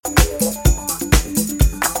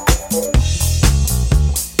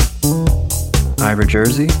Ira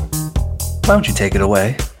Jersey. Why don't you take it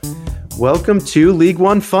away? Welcome to League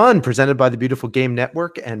One Fun, presented by the Beautiful Game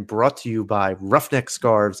Network and brought to you by Roughneck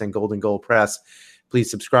Scarves and Golden Goal Press.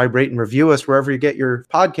 Please subscribe, rate, and review us wherever you get your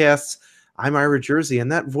podcasts. I'm Ira Jersey,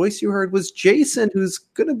 and that voice you heard was Jason, who's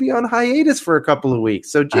going to be on hiatus for a couple of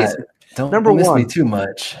weeks. So, Jason, don't number miss one, me too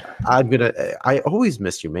much. I always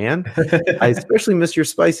miss you, man. I especially miss your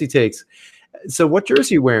spicy takes. So, what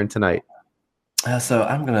jersey are you wearing tonight? So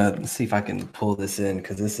I'm gonna see if I can pull this in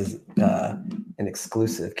because this is an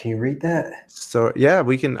exclusive. Can you read that? So, yeah,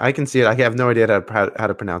 I can see it. I have no idea how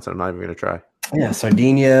to pronounce it. I'm not even going to try. Yeah,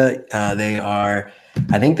 Sardinia. I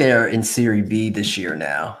think they are in Serie B this year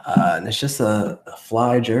now, and it's just a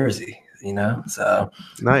fly jersey, So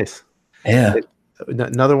nice. Yeah,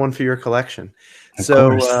 another one for your collection. Of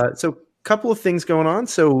So, course. couple of things going on.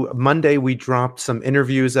 So Monday we dropped some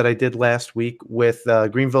interviews that I did last week with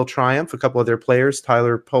Greenville Triumph, a couple of their players,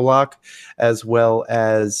 Tyler Polak, as well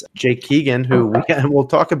as Jake Keegan, who we'll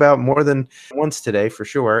talk about more than once today for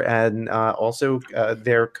sure, and also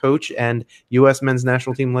their coach and U.S. men's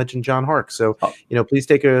national team legend John Hark. So please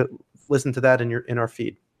take a listen to that in our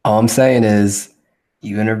feed. All I'm saying is,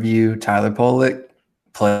 you interview Tyler Polak,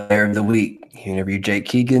 Player of the Week. You interview Jake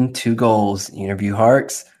Keegan, 2 goals. You interview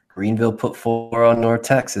Harks. Greenville put 4 on North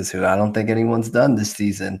Texas, who I don't think anyone's done this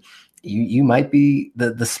season. You might be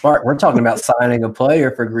the spark. We're talking about signing a player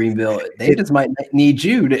for Greenville. They just might need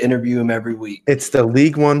you to interview him every week. It's the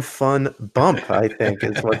League One Fun bump, I think,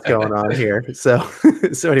 is what's going on here. So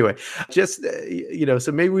anyway, just,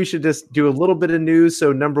 so maybe we should just do a little bit of news.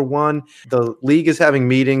 So number one, the league is having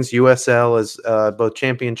meetings. USL is both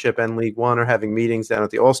Championship and League One are having meetings down at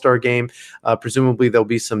the All-Star game. Presumably there'll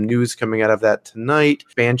be some news coming out of that tonight.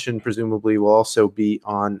 Expansion presumably will also be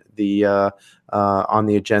on the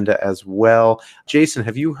agenda as well. Jason,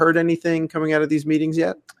 have you heard anything coming out of these meetings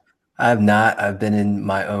yet? I have not. I've been in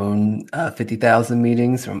my own 50,000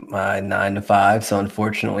 meetings from my 9 to 5. So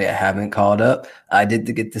unfortunately, I haven't caught up. I did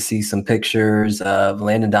get to see some pictures of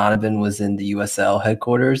Landon Donovan was in the USL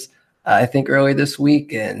headquarters, I think earlier this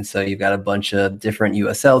week. And so you've got a bunch of different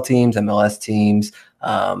USL teams, MLS teams,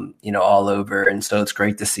 all over. And so it's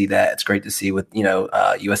great to see that. It's great to see with,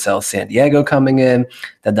 USL San Diego coming in,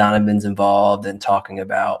 that Donovan's involved and talking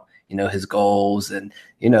about, his goals and,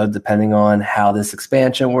 depending on how this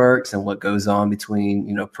expansion works and what goes on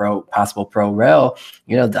between, possible pro rel,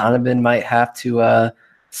 Donovan might have to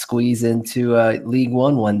squeeze into League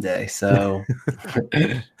One day. So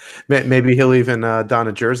maybe he'll even don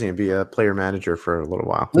a jersey and be a player manager for a little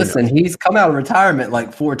while. Listen, he's come out of retirement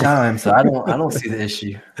like 4 times, so I don't see the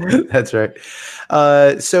issue. That's right.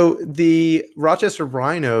 So the Rochester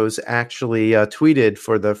Rhinos actually tweeted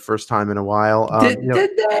for the first time in a while. Did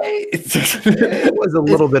they? It was a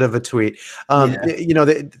little bit of a tweet.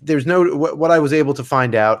 There's what I was able to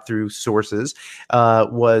find out through sources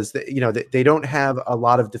was that they don't have a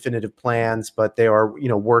lot of definitive plans, but they are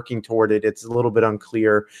working toward it. It's a little bit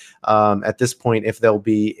unclear at this point if they'll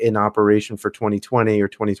be in operation for 2020 or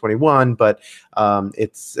 2021, but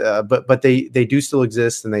but they do still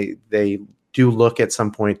exist, and they do look at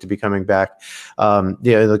some point to be coming back.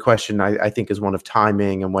 The question I think is one of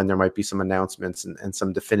timing and when there might be some announcements and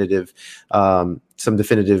some definitive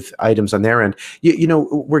items on their end.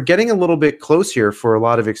 We're getting a little bit close here for a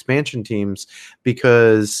lot of expansion teams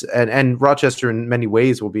because, and Rochester in many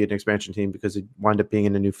ways will be an expansion team because it wind up being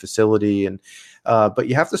in a new facility. But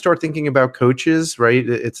you have to start thinking about coaches, right?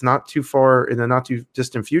 It's not too far in the not too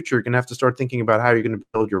distant future. You're going to have to start thinking about how you're going to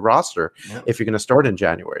build your roster if you're going to start in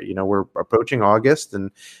January. We're approaching August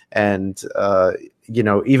and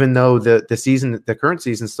even though the current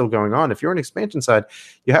season is still going on, if you're an expansion side,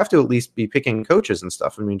 you have to at least be picking coaches and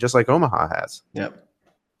stuff. I mean, just like Omaha has. Yep.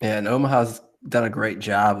 Yeah, and Omaha's done a great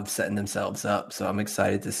job of setting themselves up. So I'm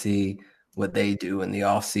excited to see what they do in the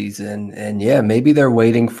off season. And yeah, maybe they're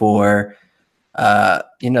waiting for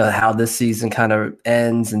how this season kind of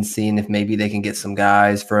ends and seeing if maybe they can get some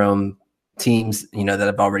guys from teams, that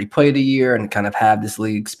have already played a year and kind of have this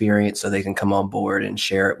league experience so they can come on board and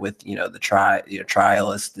share it with, the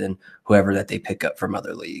trialists and whoever that they pick up from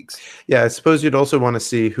other leagues. Yeah, I suppose you'd also want to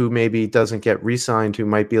see who maybe doesn't get re-signed, who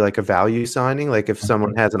might be like a value signing. Like if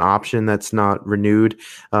someone has an option that's not renewed,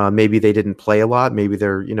 maybe they didn't play a lot. Maybe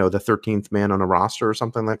they're, the 13th man on a roster or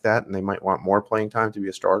something like that, and they might want more playing time to be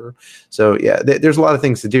a starter. So yeah, there's a lot of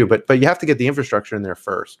things to do, but you have to get the infrastructure in there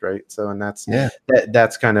first, right? So, and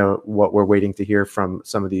that's kind of what we're waiting to hear from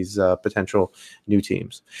some of these potential new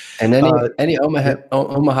teams. And any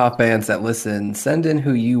Omaha fans that listen, send in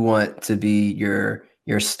who you want to be your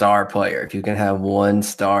star player. If you can have one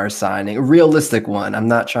star signing, a realistic one. I'm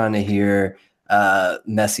not trying to hear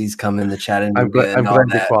Messi's coming to Chattanooga and all glad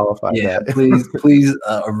that. to qualify Yeah, that. please,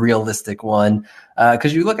 a realistic one.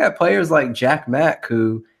 Because you look at players like Jack Mack,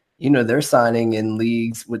 who, they're signing in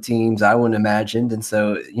leagues with teams I wouldn't imagined. And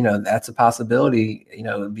so, that's a possibility.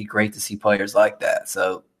 It'd be great to see players like that.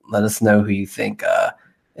 So let us know who you think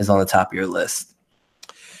is on the top of your list.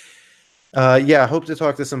 Yeah, I hope to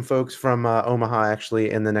talk to some folks from Omaha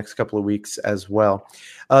actually in the next couple of weeks as well.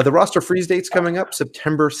 The roster freeze date's coming up.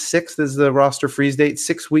 September 6th is the roster freeze date,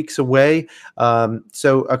 6 weeks away.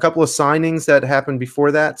 So a couple of signings that happened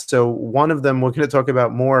before that. So one of them we're going to talk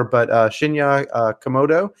about more, but Shinya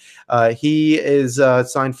Komodo, he is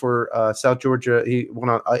signed for South Georgia. He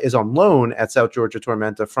is on loan at South Georgia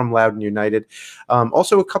Tormenta from Loudoun United.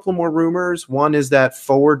 Also, a couple more rumors. One is that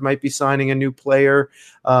Forward might be signing a new player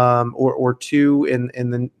or two in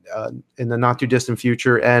the not too distant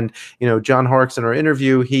future. And John Harkes in our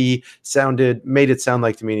interview, he made it sound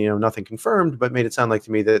like to me, nothing confirmed, but made it sound like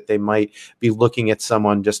to me that they might be looking at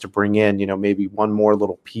someone just to bring in, maybe one more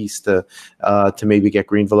little piece to maybe get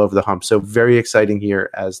Greenville over the hump. So very exciting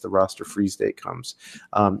here as the roster freeze date comes.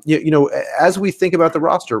 As we think about the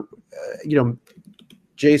roster,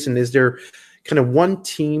 Jason, is there kind of one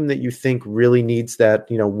team that you think really needs that,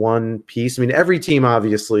 one piece? I mean, every team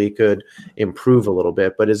obviously could improve a little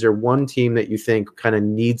bit, but is there one team that you think kind of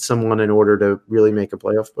needs someone in order to really make a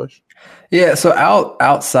playoff push? Yeah, so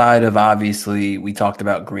outside of, obviously, we talked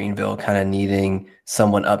about Greenville kind of needing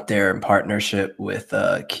someone up there in partnership with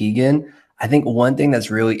Keegan. I think one thing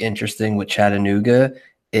that's really interesting with Chattanooga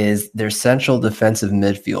is their central defensive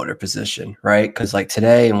midfielder position, right? Because like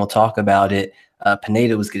today, and we'll talk about it,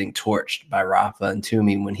 Pineda was getting torched by Rafa and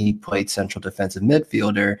Toomey when he played central defensive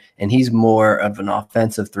midfielder, and he's more of an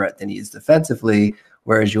offensive threat than he is defensively,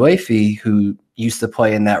 whereas Uefi, who used to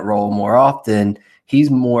play in that role more often, he's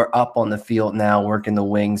more up on the field now working the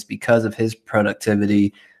wings because of his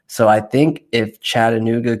productivity. So I think if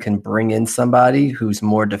Chattanooga can bring in somebody who's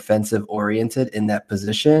more defensive oriented in that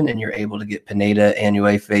position, and you're able to get Pineda and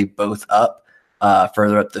Uefi both up,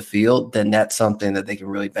 further up the field, then that's something that they can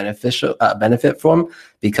really benefit from,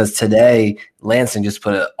 because today Lansing just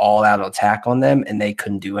put an all-out attack on them and they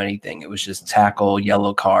couldn't do anything. It was just tackle,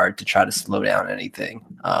 yellow card to try to slow down anything.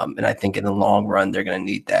 And I think in the long run, they're going to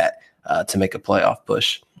need that to make a playoff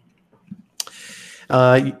push.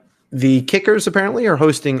 The Kickers apparently are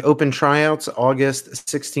hosting open tryouts August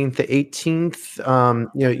 16th to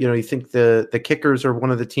 18th. You think the Kickers are one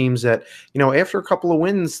of the teams that, after a couple of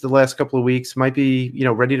wins the last couple of weeks might be,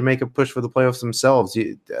 ready to make a push for the playoffs themselves.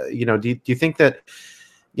 Do you think that,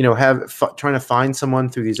 trying to find someone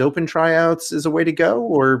through these open tryouts is a way to go,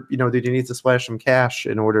 or, did you need to splash some cash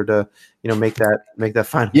in order to, make that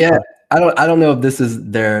final? Yeah. I don't know if this is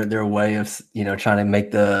their way of, trying to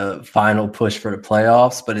make the final push for the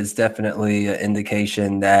playoffs, but it's definitely an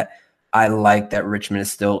indication that I like that Richmond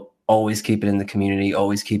is still always keeping it in the community,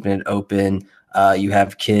 always keeping it open. You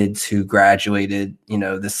have kids who graduated,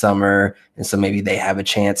 this summer, and so maybe they have a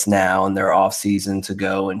chance now in their off season to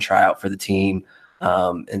go and try out for the team.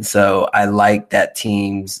 And so I like that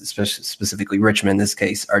teams, especially specifically Richmond in this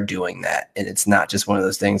case, are doing that. And it's not just one of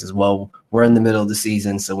those things as well, we're in the middle of the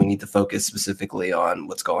season, so we need to focus specifically on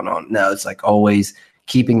what's going on. No, it's like always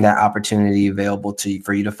keeping that opportunity available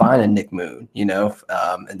for you to find a Nick Moon,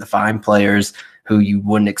 and to find players who you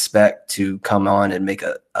wouldn't expect to come on and make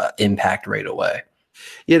a impact right away.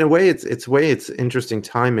 Yeah, in a way, it's interesting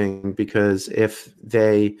timing, because if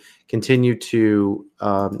they continue to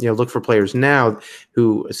look for players now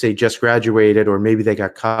who say just graduated, or maybe they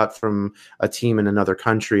got cut from a team in another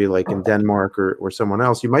country like in Denmark or someone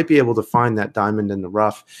else, you might be able to find that diamond in the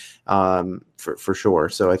rough for sure.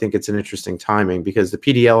 So I think it's an interesting timing, because the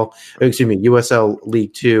USL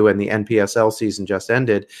League 2 and the NPSL season just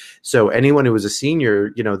ended. So anyone who was a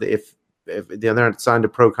senior, if they're not signed a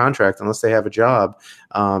pro contract, unless they have a job,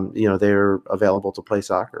 they're available to play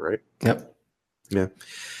soccer, right? Yep. Yeah.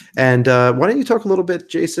 And why don't you talk a little bit,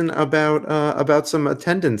 Jason, about some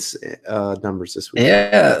attendance numbers this week?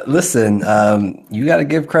 Yeah, listen, you got to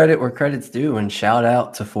give credit where credit's due, and shout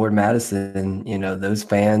out to Ford Madison. Those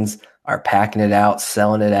fans are packing it out,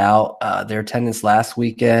 selling it out. Their attendance last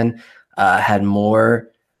weekend had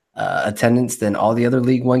more attendance than all the other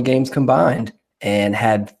League One games combined, and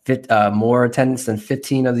had more attendance than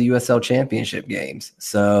 15 of the USL Championship games.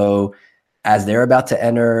 So as they're about to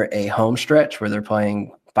enter a home stretch where they're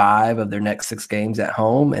playing 5 of their next 6 games at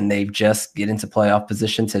home, and they've just get into playoff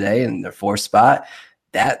position today in their 4th spot,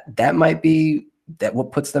 that might be that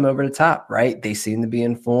what puts them over the top, right? They seem to be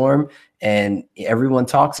in form, and everyone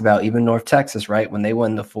talks about, even North Texas, right? When they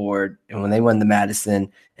won the Ford and when they won the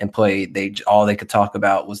Madison and played, all they could talk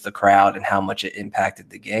about was the crowd and how much it impacted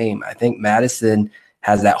the game. I think Madison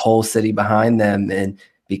has that whole city behind them, and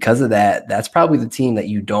because of that, that's probably the team that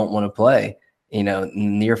you don't want to play, in the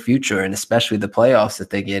near future, and especially the playoffs if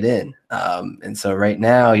they get in. And so right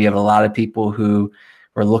now you have a lot of people who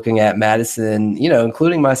were looking at Madison,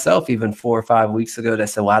 including myself, even 4 or 5 weeks ago, that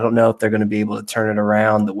said, well, I don't know if they're going to be able to turn it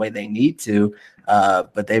around the way they need to,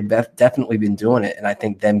 but they've definitely been doing it. And I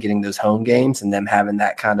think them getting those home games and them having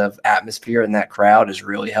that kind of atmosphere and that crowd has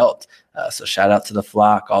really helped. So shout out to the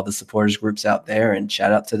Flock, all the supporters groups out there, and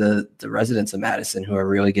shout out to the residents of Madison who are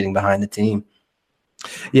really getting behind the team.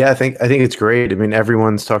 Yeah, I think it's great. I mean,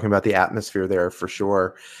 everyone's talking about the atmosphere there for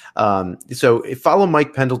sure. So follow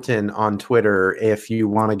Mike Pendleton on Twitter if you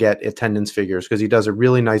want to get attendance figures, because he does a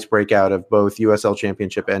really nice breakout of both USL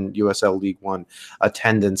Championship and USL League One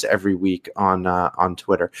attendance every week on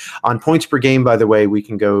Twitter. On points per game, by the way, we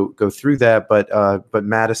can go through that, but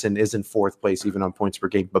Madison is in 4th place even on points per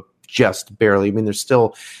game, but just barely. I mean, there's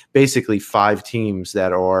still basically 5 teams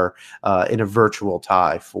that are in a virtual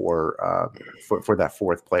tie for that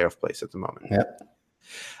 4th playoff place at the moment. Yep.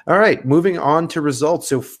 All right, moving on to results.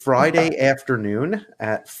 So Friday afternoon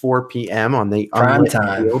at 4 p.m. on the unlit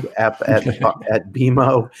field at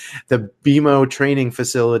BMO, the BMO training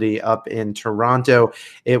facility up in Toronto.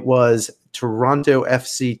 It was Toronto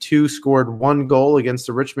FC 2 scored 1 goal against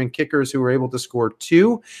the Richmond Kickers, who were able to score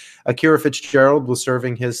 2. Akira Fitzgerald was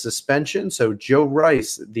serving his suspension. So Joe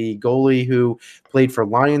Rice, the goalie who played for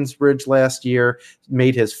Lionsbridge last year,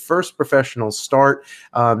 made his first professional start.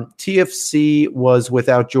 TFC was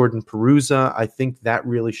without Jordan Perusa. I think that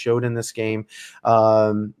really showed in this game.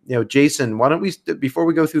 Jason, why don't we, before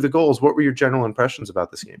we go through the goals, what were your general impressions about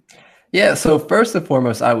this game? Yeah, so first and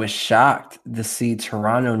foremost, I was shocked to see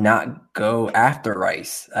Toronto not go after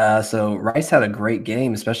Rice. So Rice had a great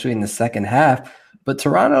game, especially in the second half. But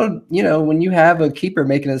Toronto, when you have a keeper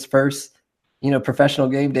making his first, professional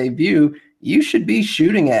game debut, you should be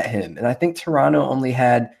shooting at him. And I think Toronto only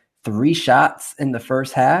had 3 shots in the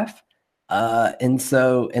first half. They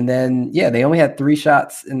only had 3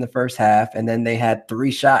 shots in the first half, and then they had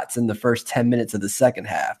 3 shots in the first 10 minutes of the second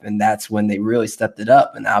half. And that's when they really stepped it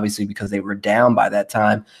up. And obviously because they were down by that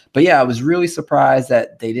time. But yeah, I was really surprised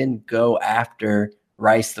that they didn't go after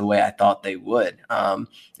Rice the way I thought they would. And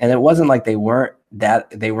it wasn't like they weren't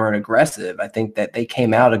aggressive. I think that they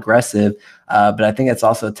came out aggressive. But I think that's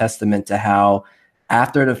also a testament to how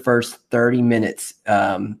after the first 30 minutes,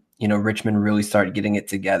 Richmond really started getting it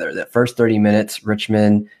together. That first 30 minutes,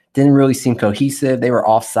 Richmond didn't really seem cohesive. They were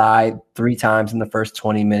offside 3 times in the first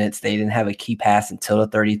 20 minutes. They didn't have a key pass until the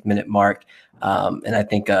 30th minute mark. And I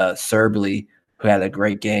think Serbley, who had a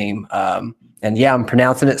great game. And yeah, I'm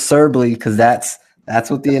pronouncing it Serbley because that's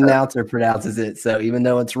what the announcer pronounces it. So even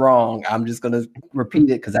though it's wrong, I'm just going to repeat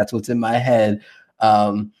it because that's what's in my head.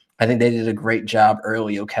 I think they did a great job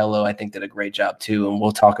early. Okello, I think, did a great job too. And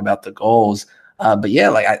we'll talk about the goals. But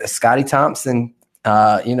yeah, Scotty Thompson,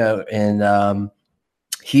 and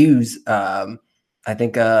Hughes, I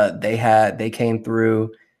think they came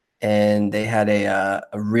through and they had a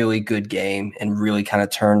really good game and really kind of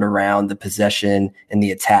turned around the possession and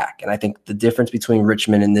the attack. And I think the difference between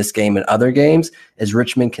Richmond in this game and other games is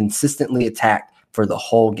Richmond consistently attacked for the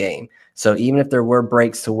whole game. So even if there were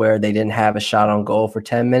breaks to where they didn't have a shot on goal for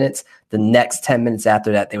 10 minutes, the next 10 minutes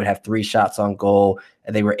after that, they would have 3 shots on goal.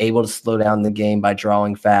 And they were able to slow down the game by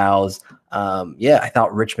drawing fouls. I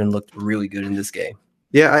thought Richmond looked really good in this game.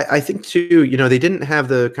 Yeah, I think too, they didn't have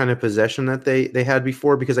the kind of possession that they had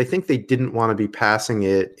before because I think they didn't want to be passing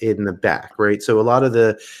it in the back, right? So a lot of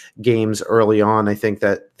the games early on, I think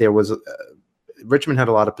that there was Richmond had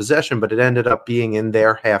a lot of possession, but it ended up being in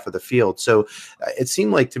their half of the field. So it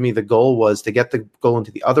seemed like to me the goal was to get the goal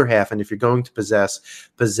into the other half, and if you're going to possess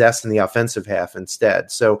in the offensive half instead.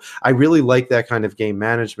 So I really like that kind of game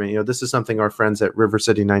management. This is something our friends at River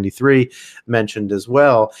City 93 mentioned as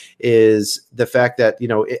well, is the fact that,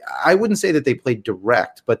 I wouldn't say that they played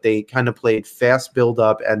direct, but they kind of played fast build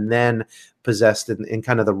up and then possessed in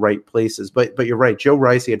kind of the right places. But you're right. Joe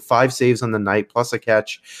Rice, he had 5 saves on the night plus a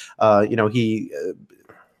catch. A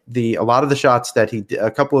lot of the shots a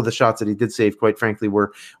couple of the shots that he did save, quite frankly,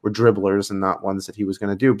 were dribblers and not ones that he was going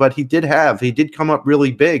to do. But he did come up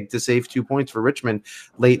really big to save 2 points for Richmond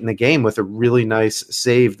late in the game with a really nice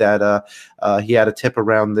save that he had a tip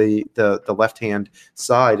around the left hand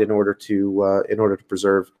side in order to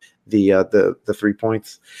preserve the 3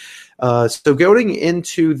 points. So going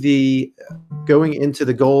into the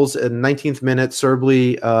goals in 19th minute,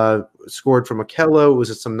 Serbly scored from Okello. It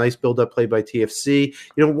was some nice build-up play by TFC.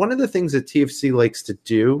 One of the things that TFC likes to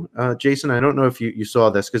do, Jason, I don't know if you saw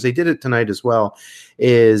this because they did it tonight as well,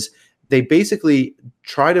 is they basically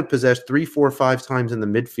try to possess 3, 4, 5 times in the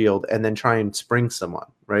midfield and then try and spring someone,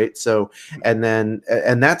 right? So, and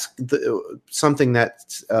that's something that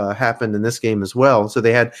happened in this game as well. So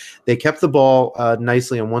they kept the ball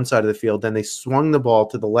nicely on one side of the field, then they swung the ball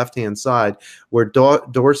to the left-hand side where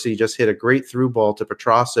Dorsey just hit a great through ball to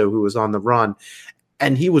Petrasso, who was on the run,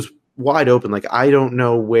 and he was wide open. Like, I don't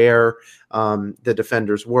know where the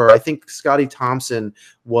defenders were. I think Scotty Thompson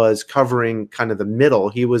was covering kind of the middle.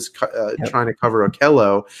 He was trying to cover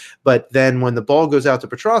Okello, but then when the ball goes out to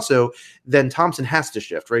Petrasso, then Thompson has to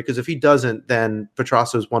shift, right? Because if he doesn't, then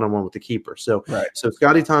Petrasso's one-on-one with the keeper. So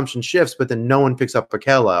Scotty Thompson shifts, but then no one picks up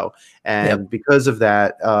Okello, and because of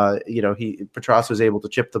that, Petrasso is able to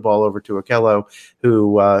chip the ball over to Okello,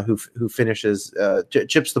 who finishes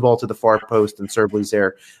chips the ball to the far post, and Serbly's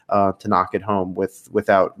there to knock it home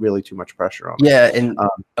without really too much pressure on him. Yeah, and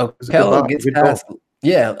Okello gets past.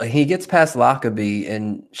 Yeah, he gets past Lockerbie,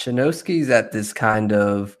 and Shinovsky's at this kind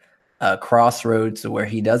of crossroads where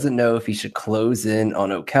he doesn't know if he should close in on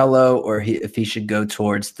Okello or if he should go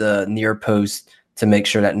towards the near post to make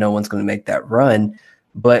sure that no one's going to make that run.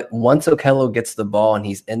 But once Okello gets the ball and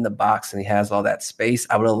he's in the box and he has all that space,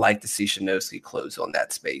 I would have liked to see Shinovsky close on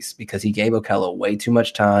that space because he gave Okello way too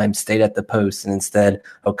much time, stayed at the post, and instead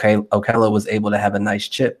Okello was able to have a nice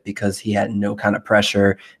chip because he had no kind of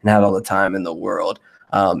pressure and had all the time in the world.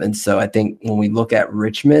 And so I think when we look at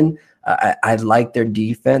Richmond, I like their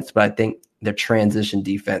defense, but I think their transition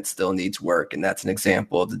defense still needs work, and that's an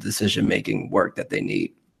example of the decision-making work that they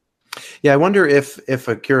need. Yeah, I wonder if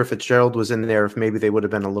Akira Fitzgerald was in there, if maybe they would have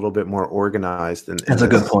been a little bit more organized. That's a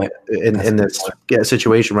good point. In this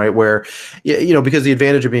situation, right, where, because the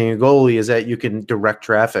advantage of being a goalie is that you can direct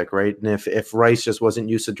traffic, right? And if Rice just wasn't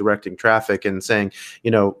used to directing traffic and saying,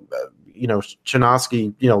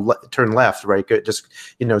 Chinovsky, turn left, right, just,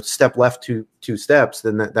 step left two steps,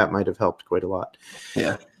 then that might have helped quite a lot.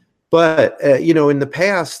 Yeah. But, in the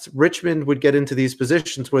past, Richmond would get into these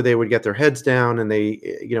positions where they would get their heads down and they,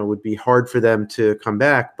 would be hard for them to come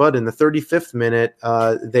back. But in the 35th minute,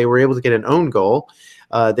 they were able to get an own goal.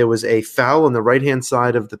 There was a foul on the right-hand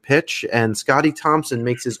side of the pitch, and Scotty Thompson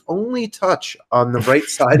makes his only touch on the right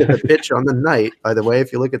side of the pitch on the night, by the way,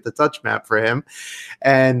 if you look at the touch map for him.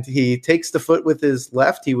 And he takes the foot with his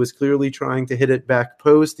left. He was clearly trying to hit it back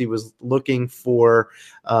post. He was looking for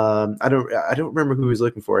I don't remember who he was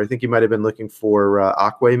looking for. I think he might have been looking for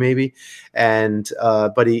Akwe maybe. And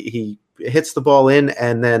but he hits the ball in,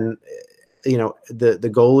 and then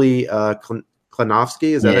the goalie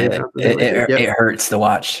Klanovsky, is that how you pronounce it? It hurts to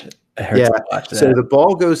watch. It hurts to watch that. So the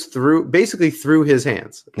ball goes basically through his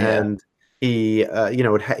hands, and he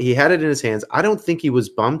had it in his hands. I don't think he was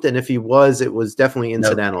bumped, and if he was, it was definitely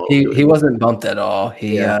incidental. No, he wasn't bumped at all.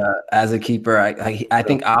 He as a keeper, I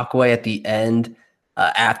think Akwe at the end,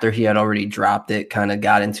 after he had already dropped it, kind of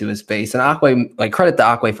got into his face, and Akwe, credit to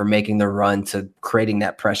Akwe for making the run to creating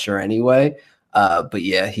that pressure anyway. But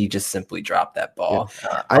yeah, he just simply dropped that ball.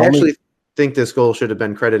 Yeah. I actually think this goal should have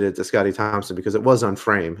been credited to Scotty Thompson because it was on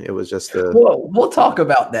frame. It was just we'll talk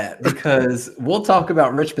about that because we'll talk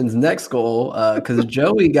about Richmond's next goal because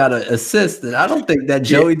Joey got an assist, and I don't think that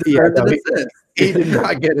Joey deserved an assist. He did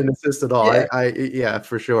not get an assist at all. Yeah,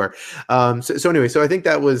 for sure. So anyway, so I think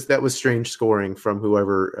that was strange scoring from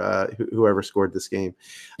whoever scored this game.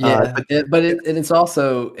 Yeah,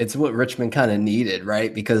 it's what Richmond kind of needed,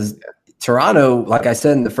 right? Because Toronto, like I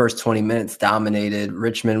said, in the first 20 minutes dominated.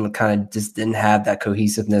 Richmond kind of just didn't have that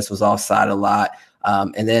cohesiveness, was offside a lot.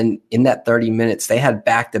 And then in that 30 minutes, they had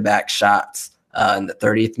back-to-back shots in the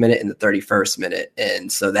 30th minute and the 31st minute.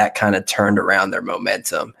 And so that kind of turned around their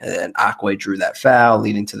momentum. And then Akwe drew that foul,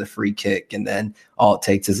 leading to the free kick. And then all it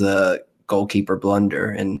takes is a goalkeeper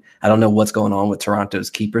blunder. And I don't know what's going on with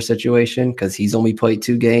Toronto's keeper situation because he's only played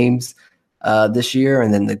 2 games this year,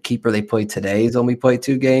 and then the keeper they played today has only played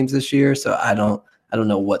 2 games this year. So I don't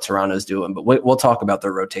know what Toronto's doing, but we'll talk about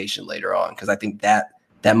their rotation later on because I think that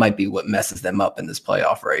might be what messes them up in this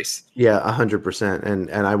playoff race. Yeah, 100%, and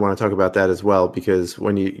I want to talk about that as well because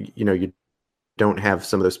when you don't have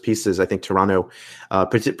some of those pieces, I think Toronto,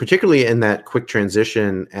 particularly in that quick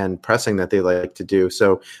transition and pressing that they like to do.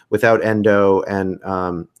 So without Endo and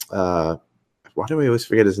why do I always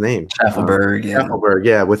forget his name? Schaffelberg. Schaffelberg,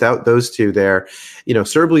 yeah. Without those two there,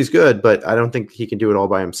 Cerbley's good, but I don't think he can do it all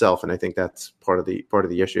by himself. And I think that's part of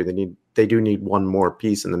the issue. They do need one more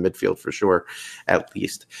piece in the midfield for sure, at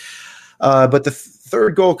least. But the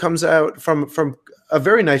third goal comes out from a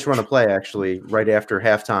very nice run of play, actually, right after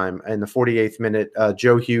halftime. In the 48th minute,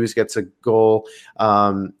 Joe Hughes gets a goal.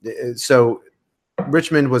 So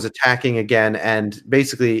Richmond was attacking again, and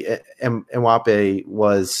basically Mbappe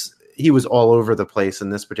was all over the place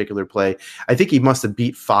in this particular play. I think he must have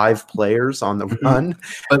beat 5 players on the run,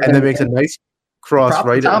 and then makes a nice cross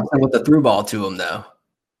right Thompson with the through ball to him, though.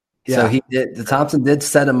 Yeah. So Thompson did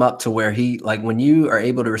set him up to where when you are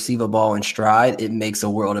able to receive a ball in stride, it makes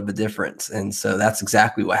a world of a difference. And so that's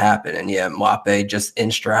exactly what happened. And Mbappe just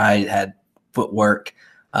in stride had footwork,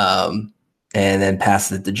 and then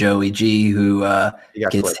passed it to Joey G, who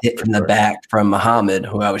gets hit from the back from Muhammad,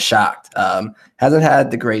 who I was shocked. Hasn't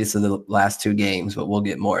had the greatest of the last 2 games, but we'll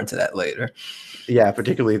get more into that later. Yeah,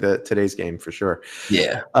 particularly today's game for sure.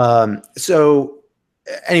 Yeah. So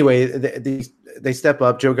anyway, they step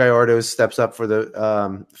up. Joe Gallardo steps up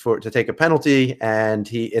to take a penalty, and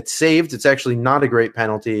it's saved. It's actually not a great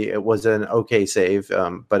penalty. It was an okay save,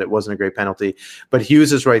 but it wasn't a great penalty. But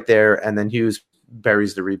Hughes is right there, and then Hughes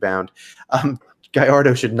buries the rebound.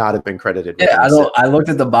 Gallardo should not have been credited. I looked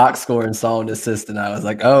at the box score and saw an assist, and I was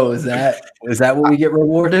like, "Oh, is that what we get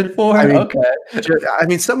rewarded for?"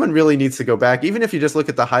 Okay. Someone really needs to go back, even if you just look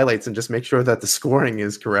at the highlights and just make sure that the scoring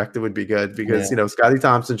is correct. It would be good because Scotty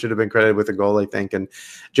Thompson should have been credited with a goal, I think, and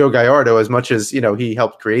Joe Gallardo, as much as he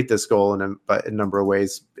helped create this goal in a number of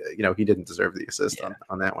ways, he didn't deserve the assist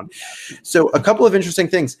on that one. So a couple of interesting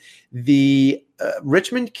things. The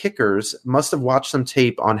Richmond kickers must have watched some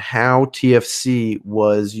tape on how TFC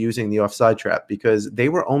was using the offside trap, because they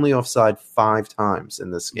were only offside 5 times in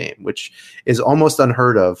this game, which is almost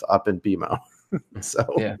unheard of up in BMO. So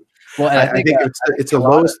well, I think it's the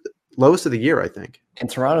lowest of the year, I think. And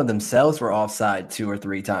Toronto themselves were offside 2 or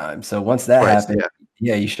 3 times. So once that happened,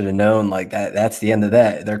 you should have known that's the end of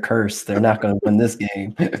that. They're cursed. They're not going to win this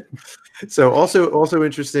game. So also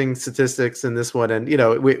interesting statistics in this one. And,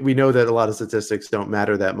 we know that a lot of statistics don't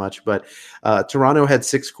matter that much, but Toronto had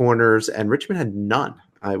 6 corners and Richmond had none.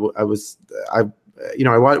 When I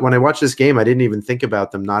watched this game, I didn't even think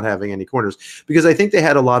about them not having any corners, because I think they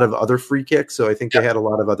had a lot of other free kicks. So I think they had a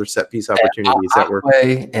lot of other set piece opportunities that were.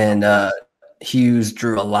 And Hughes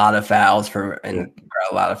drew a lot of fouls and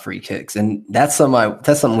got a lot of free kicks, and that's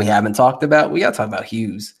something we haven't talked about. We got to talk about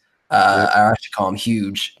Hughes. I should call him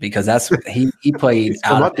Huge, because that's he played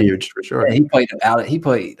out of huge for sure. He played out. He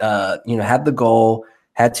played. Had the goal,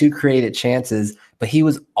 had 2 created chances, but he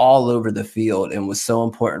was all over the field and was so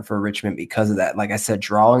important for Richmond because of that. Like I said,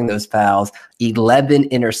 drawing those fouls, 11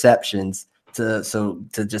 interceptions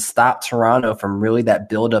to just stop Toronto from really that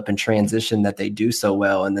build-up and transition that they do so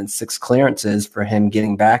well, and then 6 clearances for him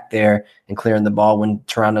getting back there and clearing the ball when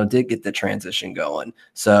Toronto did get the transition going.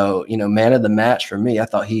 So, man of the match for me. I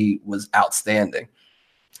thought he was outstanding.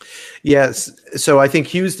 Yes. So I think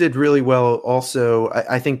Hughes did really well also.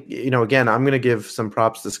 I think, again, I'm going to give some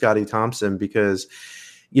props to Scotty Thompson, because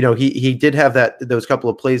he did have those couple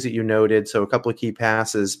of plays that you noted, so a couple of key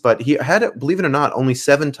passes, but he had, believe it or not, only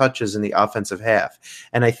 7 touches in the offensive half.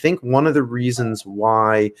 And I think one of the reasons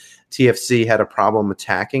why TFC had a problem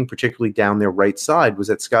attacking, particularly down their right side, was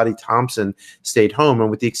that Scotty Thompson stayed home. And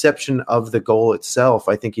with the exception of the goal itself,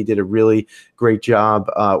 I think he did a really great job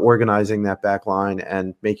organizing that back line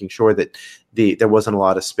and making sure that there wasn't a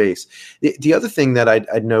lot of space. The other thing that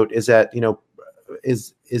I'd note is that,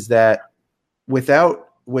 is that without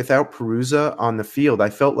Perusa on the field, I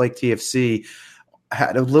felt like TFC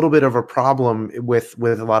had a little bit of a problem with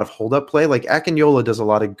a lot of hold-up play. Like Akinyola does a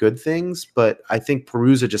lot of good things, but I think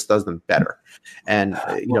Perusa just does them better. And,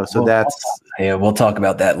 we'll talk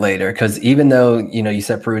about that later, because even though, you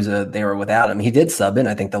said Perusa, they were without him, he did sub in,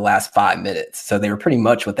 I think, the last 5 minutes. So they were pretty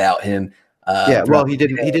much without him. He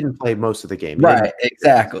didn't play most of the game. Right,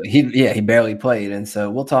 exactly. He barely played. And so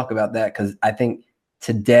we'll talk about that, because I think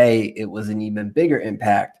today it was an even bigger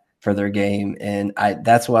impact for their game. And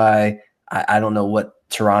that's why I don't know what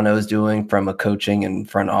Toronto is doing from a coaching and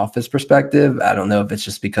front office perspective. I don't know if it's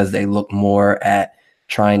just because they look more at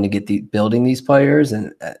trying to get building these players,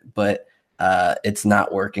 but it's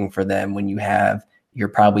not working for them when you have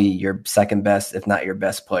probably your second best, if not your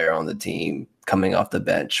best player on the team coming off the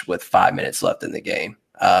bench with 5 minutes left in the game,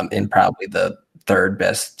 and probably the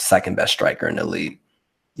second best striker in the league.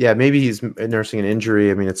 Yeah, maybe he's nursing an injury.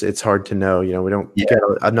 I mean, it's hard to know. We don't Yeah.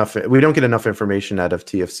 get enough information out of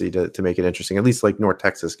TFC to make it interesting. At least like North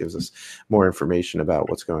Texas gives us more information about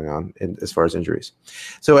what's going on as far as injuries.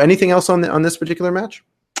 So, anything else on this particular match?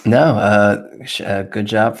 No, good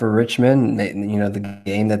job for Richmond. The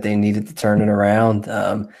game that they needed to turn it around.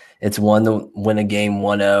 It's one to win a game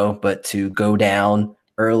 1-0, but to go down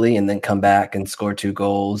early and then come back and score 2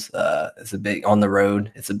 goals, it's a big on the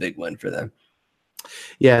road. It's a big win for them.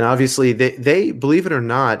 Yeah, and obviously they believe it or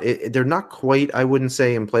not, they're not quite, I wouldn't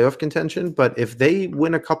say, in playoff contention, but if they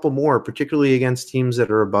win a couple more, particularly against teams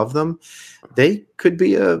that are above them, they could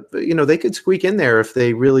be they could squeak in there if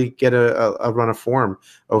they really get a run of form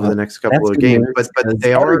over the next couple of games. But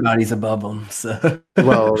everybody's above them. So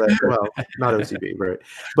well, not OCB, right?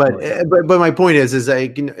 But my point is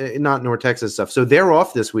not North Texas stuff. So they're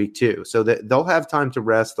off this week too, so that they'll have time to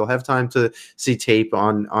rest. They'll have time to see tape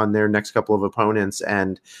on their next couple of opponents,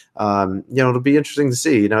 and it'll be interesting to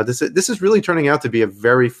see. This is really turning out to be a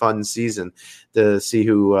very fun season to see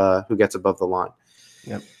who gets above the line.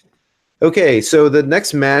 Yep. Okay, so the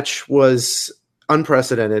next match was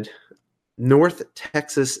unprecedented. North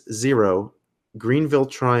Texas 0, Greenville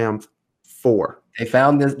Triumph 4. They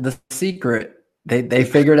found the secret. They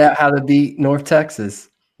figured out how to beat North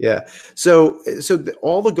Texas. Yeah. So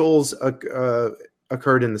all the goals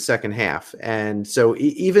occurred in the second half, and so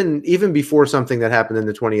even before something that happened in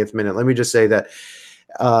the 20th minute, let me just say that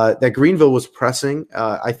Greenville was pressing.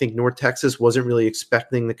 I think North Texas wasn't really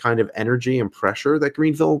expecting the kind of energy and pressure that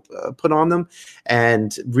Greenville put on them.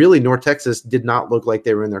 And really, North Texas did not look like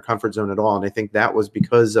they were in their comfort zone at all. And I think that was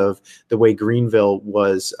because of the way Greenville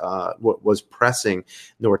was pressing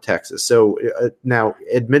North Texas. So now,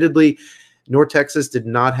 admittedly, North Texas did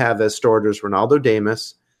not have as starters Ronaldo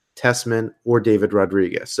Damas, Tessman, or David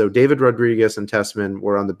Rodriguez. So David Rodriguez and Tessman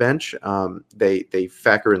were on the bench. They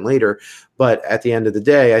factor in later, but at the end of the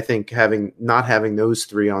day, I think not having those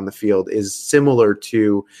three on the field is similar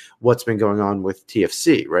to what's been going on with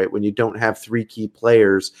TFC, right? When you don't have 3 key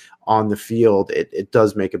players on the field, it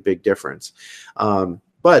does make a big difference.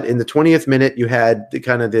 But in the 20th minute, you had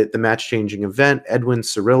the match-changing event. Edwin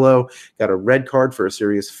Cirillo got a red card for a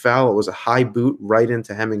serious foul. It was a high boot right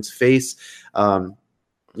into Hemming's face.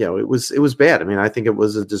 It was bad. I mean, I think it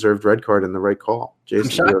was a deserved red card and the right call.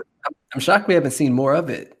 Jason, I'm shocked we haven't seen more of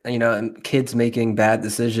it. And kids making bad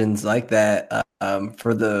decisions like that.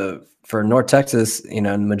 For North Texas,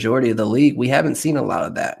 the majority of the league, we haven't seen a lot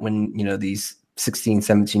of that when these 16,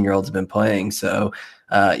 17-year-olds have been playing. So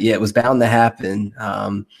it was bound to happen.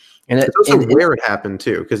 And it's also where it happened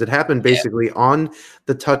too, because it happened basically on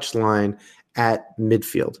the touchline at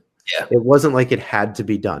midfield. Yeah. It wasn't like it had to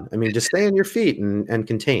be done. I mean, just stay on your feet and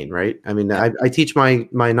contain, right? I mean, I teach my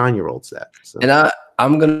 9-year-olds that. So. And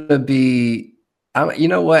I'm going to be, you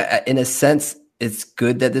know what, in a sense, it's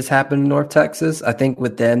good that this happened in North Texas. I think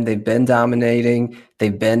with them, they've been dominating.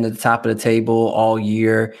 They've been at the top of the table all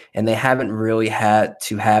year, and they haven't really had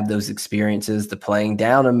to have those experiences to playing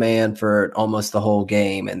down a man for almost the whole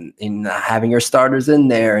game and having your starters in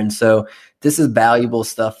there. And so this is valuable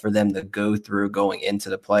stuff for them to go through going into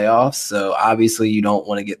the playoffs. So obviously you don't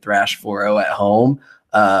want to get thrashed 4-0 at home.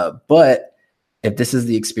 But if this is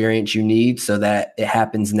the experience you need so that it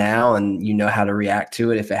happens now and you know how to react to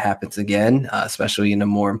it if it happens again, especially in a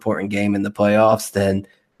more important game in the playoffs, then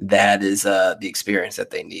that is the experience that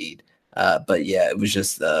they need. But yeah, it was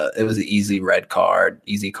just it was an easy red card,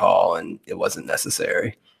 easy call, and it wasn't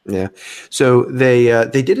necessary. Yeah. So they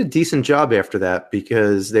did a decent job after that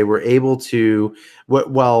because they were able to,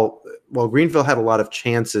 while Greenville had a lot of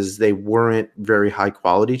chances, they weren't very high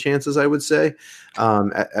quality chances, I would say.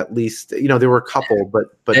 At least, there were a couple, but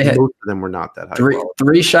most of them were not that high quality.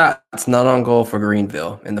 3 shots not on goal for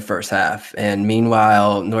Greenville in the first half. And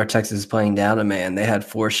meanwhile, North Texas is playing down a man. They had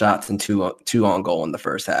 4 shots and two on goal in the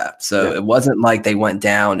first half. So It wasn't like they went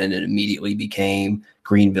down and it immediately became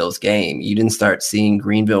Greenville's game. You didn't start seeing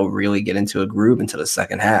Greenville really get into a groove until the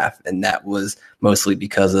second half. And that was mostly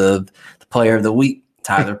because of the player of the week,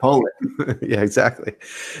 Tyler Polak. Yeah, exactly.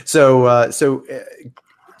 So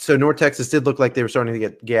North Texas did look like they were starting to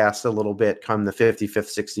get gassed a little bit come the 55th,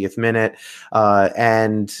 60th minute.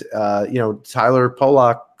 Tyler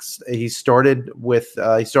Polak, he started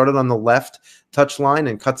on the left touchline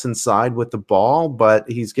and cuts inside with the ball, but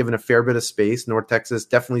he's given a fair bit of space. North Texas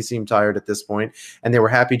definitely seemed tired at this point, and they were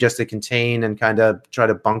happy just to contain and kind of try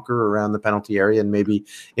to bunker around the penalty area and maybe,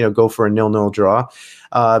 go for a 0-0 draw.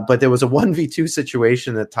 But there was a 1v2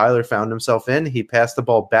 situation that Tyler found himself in. He passed the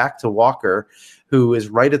ball back to Walker, who is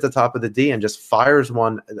right at the top of the D, and just fires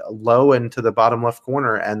one low into the bottom left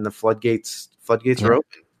corner, and the floodgates are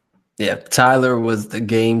open. Yeah, Tyler was the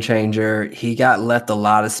game changer. He got left a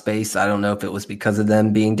lot of space. I don't know if it was because of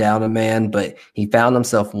them being down a man, but he found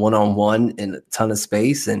himself one-on-one in a ton of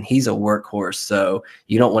space, and he's a workhorse. So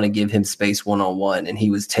you don't want to give him space one-on-one, and he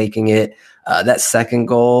was taking it. That second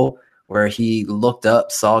goal where he looked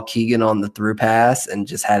up, saw Keegan on the through pass, and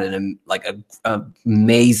just had a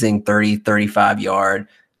amazing 30, 35-yard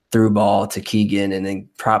through ball to Keegan, and then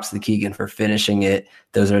props to Keegan for finishing it.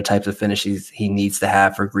 Those are the types of finishes he needs to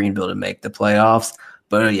have for Greenville to make the playoffs.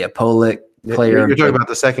 But yeah, Pollock, player. You're talking about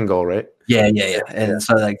the second goal, right? Yeah. And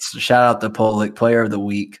so shout out to Pollock, player of the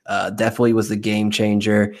week. Definitely was the game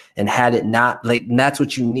changer. And had it not, and that's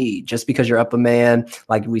what you need. Just because you're up a man,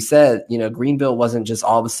 like we said, Greenville wasn't just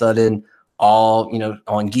all of a sudden all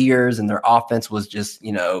on gears, and their offense was just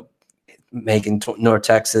making North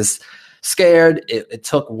Texas scared. It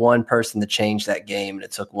took one person to change that game, and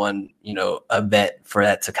it took one event for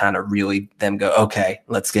that to kind of really them go, okay,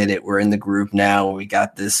 let's get it. We're in the group now. We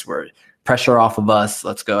got this. We're pressure off of us.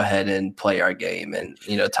 Let's go ahead and play our game. And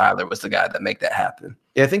Tyler was the guy that made that happen.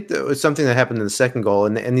 Yeah, I think that was something that happened in the second goal,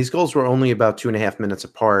 and these goals were only about 2.5 minutes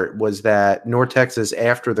apart, was that North Texas,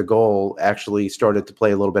 after the goal, actually started to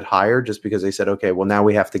play a little bit higher just because they said, okay, well, now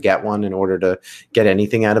we have to get one in order to get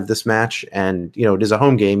anything out of this match. And, it is a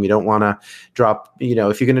home game. You don't want to drop,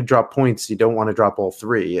 if you're going to drop points, you don't want to drop all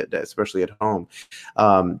three, especially at home.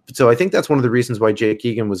 So I think that's one of the reasons why Jake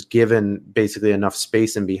Keegan was given basically enough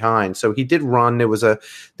space in behind. So he did run. There was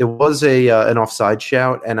an offside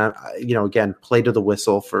shout, and, again, play to the whistle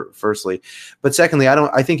for firstly, but secondly,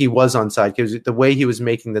 I think he was onside because the way he was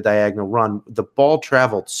making the diagonal run, the ball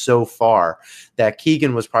traveled so far that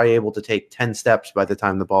Keegan was probably able to take 10 steps by the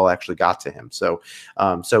time the ball actually got to him. So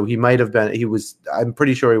he might have been, I'm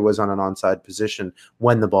pretty sure he was on an onside position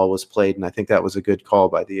when the ball was played. And I think that was a good call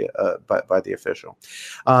by the official.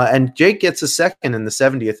 And Jake gets a second in the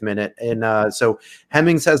 70th minute. And so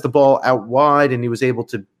Hemmings has the ball out wide, and he was able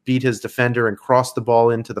to beat his defender and cross the ball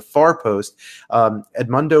into the far post.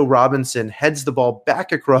 Edmundo Robinson heads the ball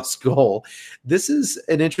back across goal. This is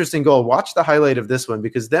an interesting goal. Watch the highlight of this one,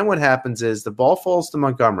 because then what happens is the ball falls to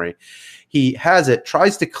Montgomery. He has it,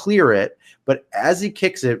 tries to clear it, but as he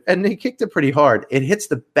kicks it, and he kicked it pretty hard, it hits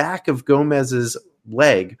the back of Gomez's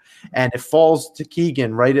leg, and it falls to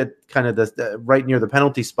Keegan right at kind of right near the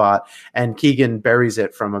penalty spot, and Keegan buries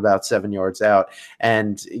it from about 7 yards out.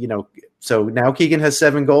 And so now Keegan has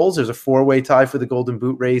 7 goals. There's a 4-way tie for the Golden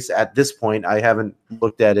Boot race at this point. I haven't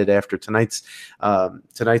looked at it after tonight's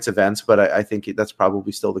events, but I think that's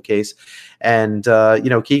probably still the case. And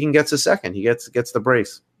Keegan gets a second. He gets the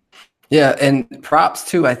brace. Yeah, and props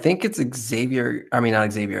too. I think it's Xavier. I mean,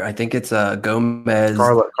 not Xavier. I think it's Gomez.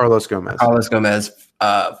 Carlos Gomez. Carlos Gomez,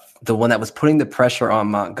 the one that was putting the pressure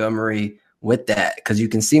on Montgomery with that, because you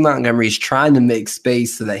can see Montgomery's trying to make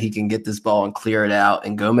space so that he can get this ball and clear it out,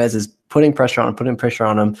 and Gomez is putting pressure on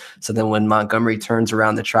him. So then when Montgomery turns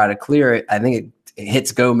around to try to clear it, I think it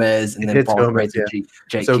hits Gomez, and then falls right to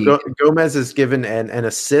Jake. So Gomez is given an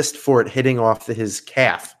assist for it hitting off his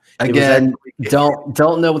calf. Again,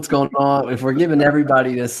 don't know what's going on. If we're giving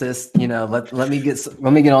everybody an assist, let me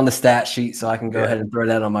get on the stat sheet so I can go ahead and throw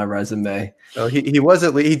that on my resume. So he was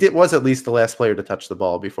at least the last player to touch the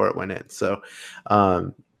ball before it went in.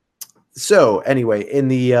 So anyway, in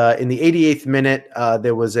the 88th minute,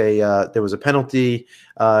 there was a penalty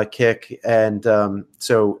kick, and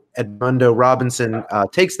so Edmundo Robinson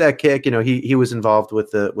takes that kick. He was involved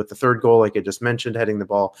with the third goal, like I just mentioned, heading the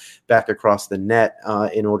ball back across the net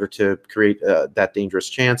in order to create that dangerous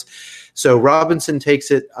chance. So Robinson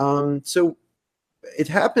takes it. So it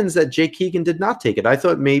happens that Jake Keegan did not take it. I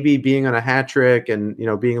thought maybe being on a hat trick and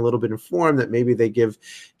being a little bit informed that maybe they give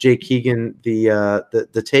Jake Keegan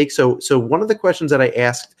the take. So one of the questions that I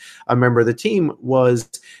asked a member of the team was,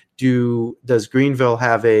 does Greenville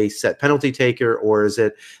have a set penalty taker, or is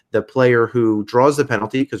it the player who draws the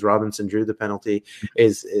penalty, because Robinson drew the penalty?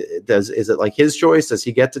 Is it like his choice? Does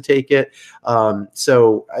he get to take it?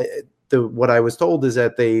 What I was told is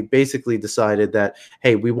that they basically decided that,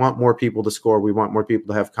 hey, we want more people to score. We want more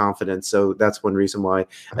people to have confidence. So that's one reason why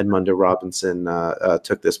Edmundo Robinson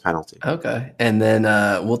took this penalty. Okay. And then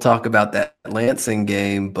we'll talk about that Lansing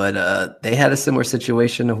game, but they had a similar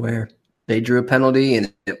situation where they drew a penalty,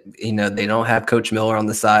 and they don't have Coach Miller on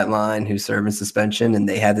the sideline who's serving suspension, and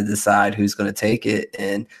they had to decide who's going to take it.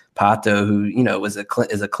 And Pato, who is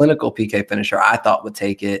a clinical PK finisher, I thought would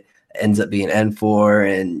take it, ends up being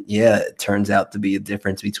N4, and it turns out to be a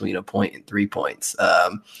difference between a point and 3 points.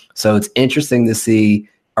 So it's interesting to see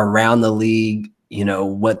around the league,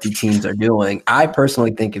 what the teams are doing. I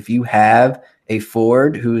personally think if you have a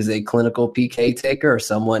forward who is a clinical PK taker, or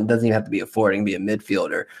someone, doesn't even have to be a forward, it can be a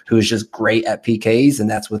midfielder who is just great at PKs, and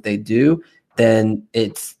that's what they do, then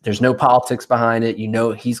there's no politics behind it. You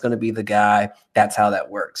know he's going to be the guy. That's how that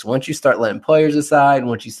works. Once you start letting players aside,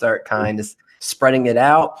 once you start kind of spreading it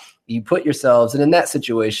out, you put yourselves, and in that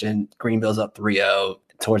situation, Greenville's up 3-0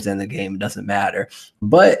 towards the end of the game. It doesn't matter.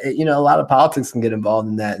 But, a lot of politics can get involved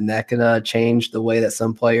in that, and that can change the way that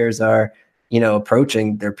some players are,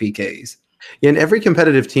 approaching their PKs. Yeah, and every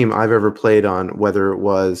competitive team I've ever played on, whether it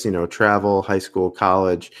was, travel, high school,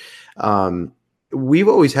 college, we've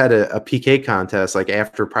always had a PK contest like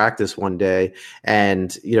after practice one day,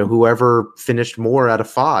 and whoever finished more out of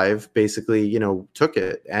 5 basically took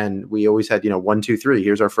it, and we always had 1, 2, 3,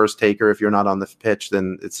 here's our first taker. If you're not on the pitch,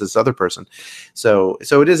 then it's this other person. So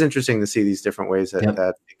it is interesting to see these different ways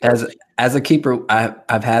that as a keeper,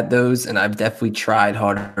 I've had those, and I've definitely tried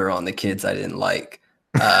harder on the kids I didn't like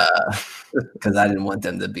because I didn't want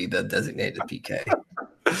them to be the designated PK.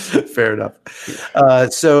 Fair enough.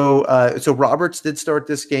 So Roberts did start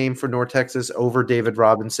this game for North Texas over David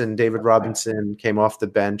Robinson. David Robinson came off the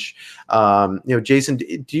bench. Jason,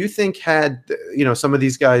 do you think had some of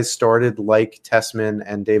these guys started like Tessman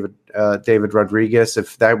and David Rodriguez,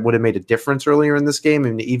 if that would have made a difference earlier in this game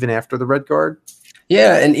and even after the red card?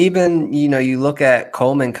 Yeah, and even you look at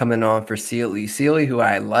Coleman coming on for Sealy, who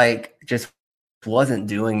I like, just wasn't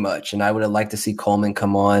doing much, and I would have liked to see Coleman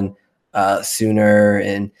come on sooner.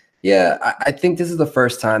 And I think this is the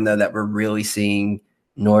first time though that we're really seeing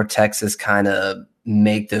North Texas kind of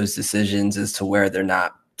make those decisions as to where they're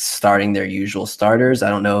not starting their usual starters. I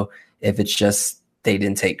don't know if it's just they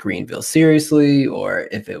didn't take Greenville seriously, or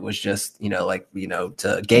if it was just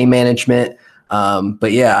to game management.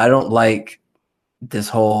 But I don't like this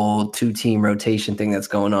whole 2-team rotation thing that's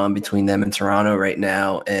going on between them and Toronto right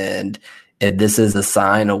now, and if this is a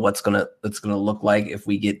sign of what's gonna look like if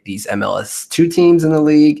we get these MLS 2 teams in the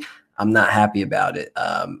league, I'm not happy about it.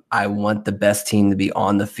 I want the best team to be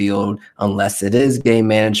on the field, unless it is game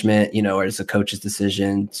management, or it's a coach's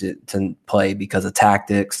decision to play because of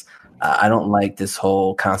tactics. I don't like this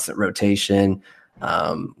whole constant rotation.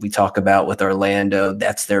 We talk about with Orlando,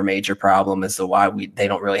 that's their major problem as to why they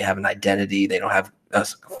don't really have an identity. They don't have a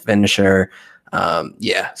finisher.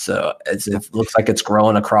 So it looks like it's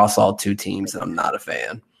growing across all 2 teams, and I'm not a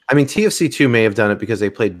fan. I mean, TFC2 may have done it because they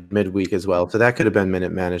played midweek as well, so that could have been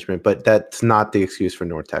minute management, but that's not the excuse for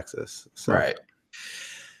North Texas. So. Right.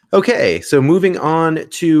 Okay, so moving on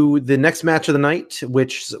to the next match of the night,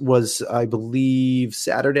 which was, I believe,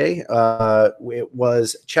 Saturday. It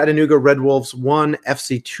was Chattanooga Red Wolves 1,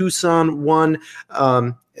 FC Tucson 1.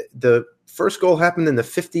 The first goal happened in the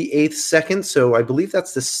 58th second, so I believe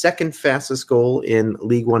that's the second fastest goal in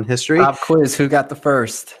League One history. Pop quiz, who got the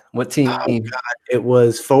first? What team? Oh, God. It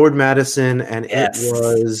was Forward Madison, and It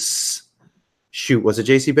was was it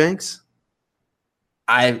JC Banks?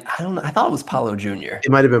 I don't know. I thought it was Paulo Jr. It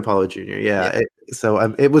might have been Paulo Jr. Yeah.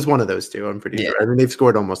 It was one of those two. I'm pretty sure. I mean, they've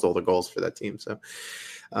scored almost all the goals for that team. So,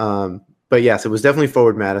 but yes, it was definitely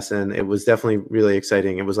Forward Madison. It was definitely really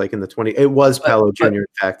exciting. It was like in the 20. It was Paulo Jr. In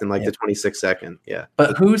fact, in like the 26th second. Yeah.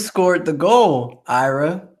 But who scored the goal,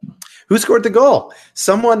 Ira? Who scored the goal?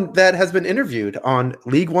 Someone that has been interviewed on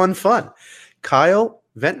League One Fun, Kyle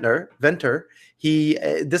Venter.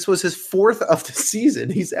 This was his 4th of the season.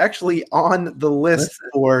 He's actually on the list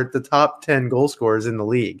for the top 10 goal scorers in the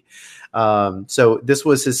league. So this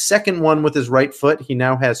was his second one with his right foot. He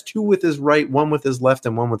now has 2 with his right, 1 with his left,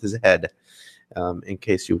 and 1 with his head. In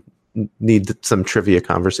case you need some trivia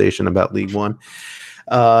conversation about League One.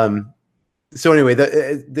 So anyway,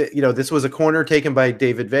 this was a corner taken by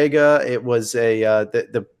David Vega. It was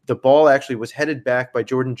the ball actually was headed back by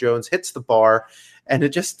Jordan Jones, hits the bar, and it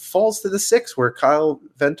just falls to the 6 where Kyle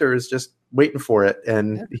Venter is just waiting for it,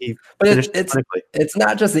 and he finished it's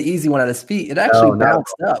not just an easy one at his feet. It actually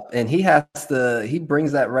bounced up, and he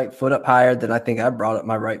brings that right foot up higher than I think I brought up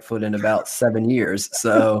my right foot in about 7 years.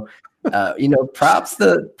 So props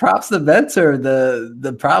to Venter,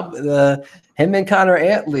 him and Connor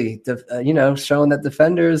Antley, showing that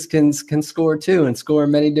defenders can score too, and score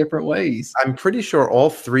in many different ways. I'm pretty sure all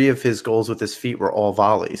 3 of his goals with his feet were all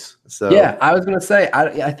volleys. So yeah, I was gonna say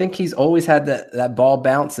I think he's always had that ball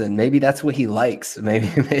bouncing. Maybe that's what he likes. Maybe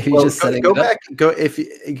just setting go it back. Up.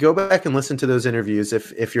 Go back and listen to those interviews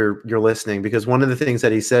if you're listening, because one of the things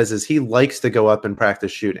that he says is he likes to go up and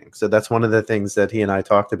practice shooting. So that's one of the things that he and I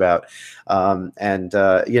talked about.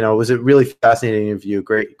 It was a really fascinating interview.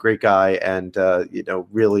 Great guy, and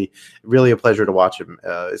really a pleasure to watch him,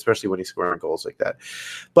 especially when he's scoring goals like that.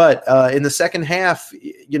 But in the second half,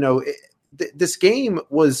 this game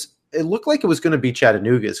was it looked like it was going to be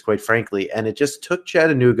Chattanooga's, quite frankly, and it just took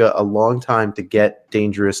Chattanooga a long time to get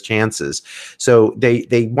dangerous chances. So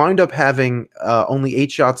they wind up having only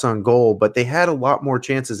 8 shots on goal, but they had a lot more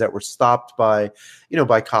chances that were stopped by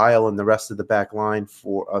Kyle and the rest of the back line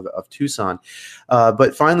of Tucson.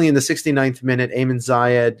 But finally, in the 69th minute, Ayman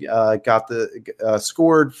Zayed got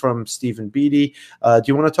scored from Stephen Beatty. Do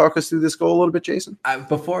you want to talk us through this goal a little bit, Jason?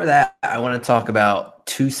 Before that, I want to talk about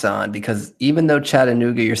Tucson, because even though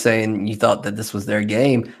Chattanooga, you're saying you thought that this was their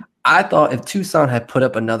game, I thought if Tucson had put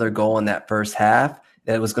up another goal in that first half,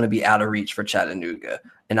 that it was going to be out of reach for Chattanooga.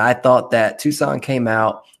 And I thought that Tucson came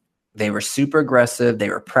out, they were super aggressive, they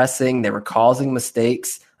were pressing, they were causing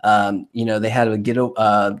mistakes. They had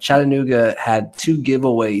Chattanooga had 2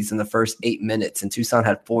 giveaways in the first 8 minutes, and Tucson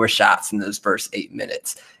had 4 shots in those first 8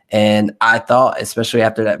 minutes. And I thought, especially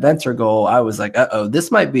after that Venter goal, I was like,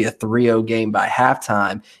 this might be a 3-0 game by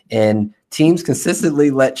halftime. And teams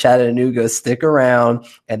consistently let Chattanooga stick around.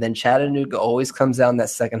 And then Chattanooga always comes down that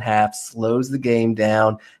second half, slows the game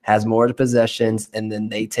down, has more of the possessions, and then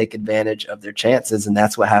they take advantage of their chances. And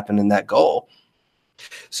that's what happened in that goal.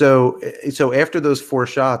 So after those 4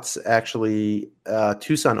 shots, actually,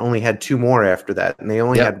 Tucson only had 2 more after that, and they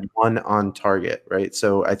only had 1 on target, right?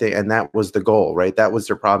 So I think, and that was the goal, right? That was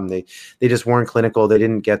their problem. They just weren't clinical. They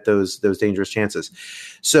didn't get those dangerous chances.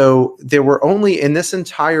 So there were only, in this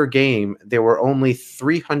entire game, there were only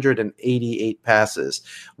 388 passes,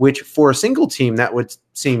 which for a single team that would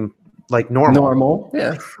seem like normal.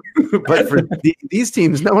 Yeah. But for these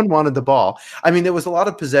teams, no one wanted the ball. I mean, there was a lot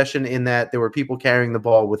of possession in that there were people carrying the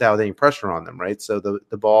ball without any pressure on them, right? So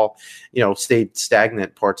the ball, stayed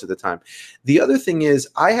stagnant parts of the time. The other thing is,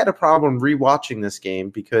 I had a problem rewatching this game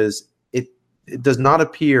because it does not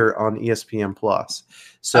appear on ESPN Plus.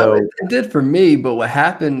 So it did for me, but what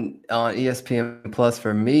happened on ESPN Plus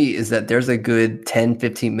for me is that there's a good 10,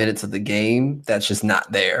 15 minutes of the game that's just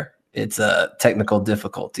not there. It's a technical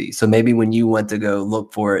difficulty. So maybe when you went to go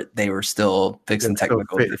look for it, they were still fixing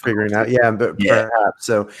technical figuring out. Yeah, but perhaps.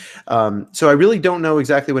 So I really don't know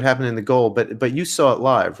exactly what happened in the goal, but you saw it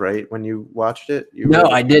live, right? When you watched it?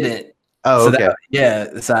 I didn't. Oh, okay.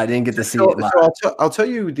 So I didn't get to see it live. So I'll tell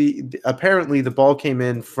you, apparently the ball came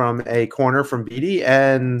in from a corner from Beatty,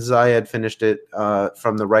 and Zayed finished it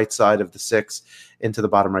from the right side of the 6 into the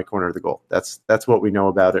bottom right corner of the goal. That's what we know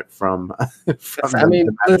about it from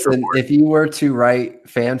listen, if you were to write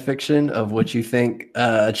fan fiction of what you think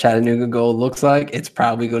a Chattanooga goal looks like, it's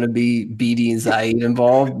probably going to be Beatty and Zayed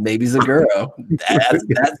involved, maybe Zaguro.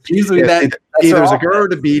 That's usually that's either Zaguro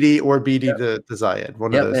to Beatty or Beatty to Zayed.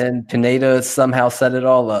 One of those. And Pineda somehow set it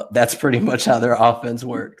all up. That's pretty much how their offense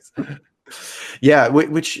works. Yeah,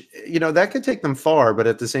 which that could take them far, but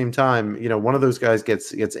at the same time, one of those guys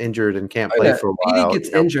gets injured and can't play for a while. He gets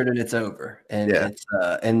injured and it's over, and it's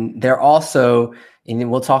and they're also, and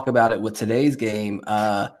we'll talk about it with today's game.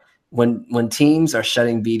 When teams are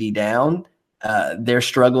shutting Beatty down, they're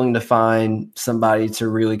struggling to find somebody to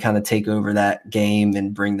really kind of take over that game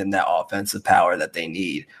and bring them that offensive power that they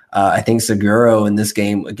need. I think Zaguro in this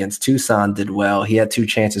game against Tucson did well. He had 2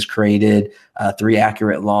 chances created, 3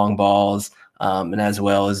 accurate long balls. And as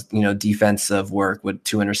well as, defensive work with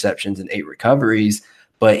 2 interceptions and 8 recoveries.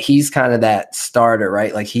 But he's kind of that starter,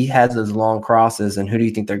 right? Like, he has those long crosses, and who do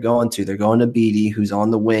you think they're going to? They're going to Beatty, who's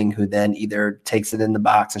on the wing, who then either takes it in the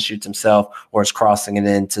box and shoots himself, or is crossing it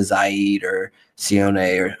into Zayed or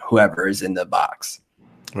Sione or whoever is in the box.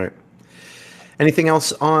 Right. Anything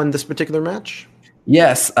else on this particular match?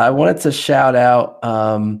 Yes, I wanted to shout out.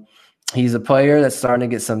 He's a player that's starting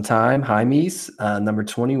to get some time, Jaimes, number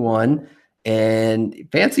 21. And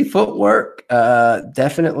fancy footwork,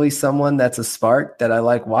 definitely someone that's a spark that I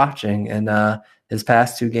like watching. And his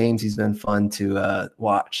past 2 games, he's been fun to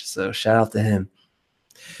watch. So shout out to him.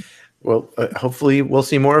 Well, hopefully we'll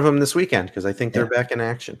see more of him this weekend, because I think they're back in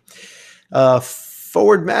action.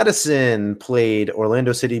 Forward Madison played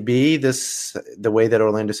Orlando City B. The way that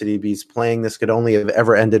Orlando City B is playing, this could only have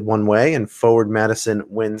ever ended one way, and Forward Madison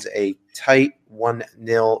wins a tight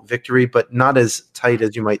 1-0 victory, but not as tight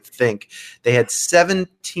as you might think. They had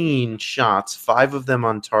 17 shots, 5 of them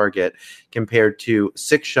on target, compared to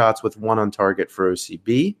 6 shots with 1 on target for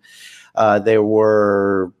OCB. They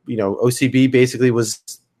were, OCB basically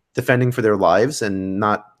was defending for their lives, and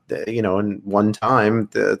not, in one time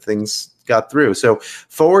the things got through. So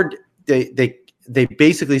Forward, they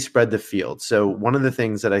basically spread the field. So one of the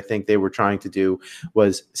things that I think they were trying to do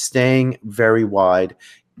was staying very wide,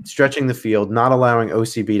 stretching the field, not allowing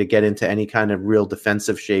OCB to get into any kind of real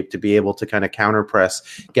defensive shape to be able to kind of counter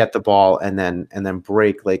press, get the ball, and then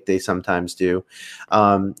break like they sometimes do.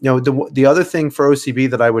 The other thing for OCB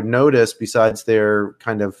that I would notice, besides their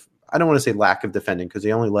kind of, I don't want to say lack of defending because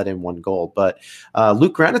they only let in 1 goal, but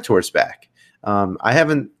Luke Granitor's back. I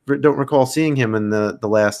don't recall seeing him in the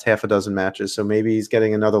last half a dozen matches, so maybe he's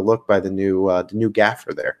getting another look by the new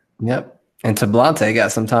gaffer there. Yep. And Tablante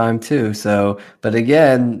got some time too. So, but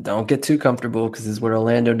again, don't get too comfortable because this is what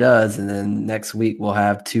Orlando does. And then next week we'll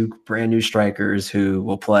have 2 brand new strikers who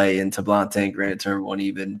will play, and Tablante and Granitor won't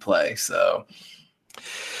even play. So,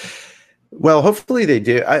 well, hopefully they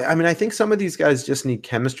do. I mean, I think some of these guys just need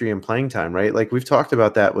chemistry and playing time, right? Like we've talked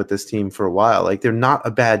about that with this team for a while. Like they're not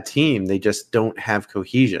a bad team. They just don't have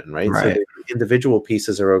cohesion, right? So the individual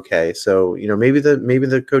pieces are okay. So, maybe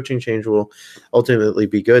the coaching change will ultimately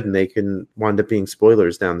be good and they can wind up being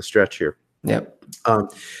spoilers down the stretch here. Yep.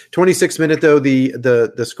 26th minute though,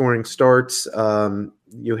 the scoring starts.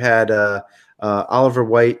 You had Oliver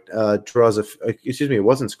White draws it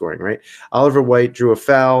wasn't scoring, right? Oliver White drew a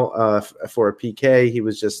foul for a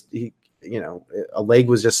PK. A leg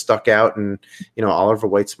was just stuck out, and Oliver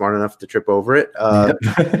White's smart enough to trip over it.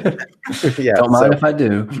 Yeah, don't mind if I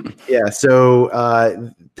do. Yeah. So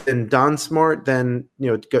then Don Smart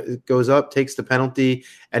goes up, takes the penalty,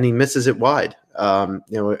 and he misses it wide.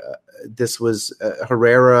 This was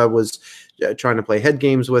Herrera was trying to play head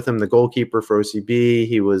games with him, the goalkeeper for OCB.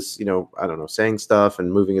 He was, saying stuff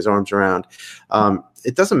and moving his arms around.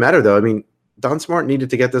 It doesn't matter though. I mean, Don Smart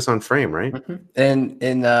needed to get this on frame, right? Mm-hmm.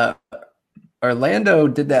 And Orlando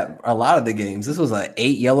did that a lot of the games. This was an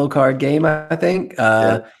 8 yellow card game, I think.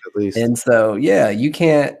 At least. And so, yeah, you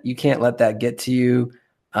can't let that get to you.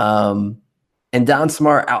 And Don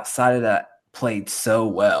Smart outside of that played so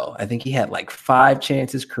well. I think he had like 5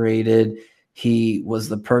 chances created. He was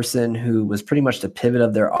the person who was pretty much the pivot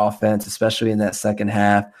of their offense, especially in that second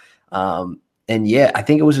half. And yeah, I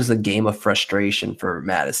think it was just a game of frustration for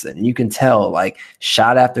Madison. And you can tell, like,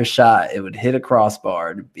 shot after shot, it would hit a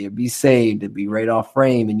crossbar, it'd be saved, it'd be right off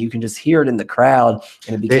frame, and you can just hear it in the crowd.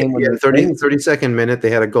 And it became 32nd minute,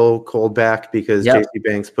 they had a goal called back because JC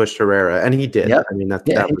Banks pushed Herrera, and he did. Yep. I mean,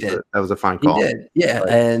 that was a fine call. He did,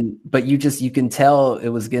 yeah. But you can tell it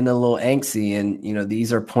was getting a little angsty, and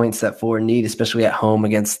these are points that Ford need, especially at home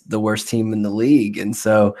against the worst team in the league, and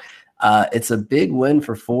so. It's a big win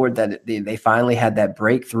for Ford that they finally had that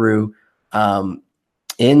breakthrough. It's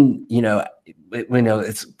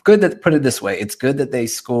good that, put it this way, it's good that they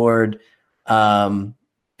scored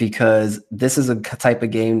because this is a type of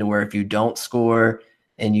game to where if you don't score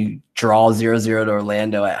and you draw 0-0 to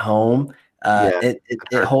Orlando at home, it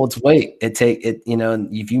holds weight. If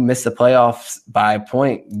you miss the playoffs by a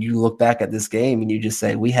point, you look back at this game and you just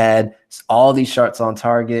say, we had all these shots on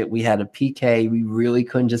target. We had a PK. We really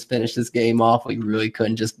couldn't just finish this game off. We really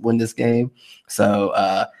couldn't just win this game.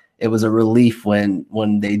 So it was a relief when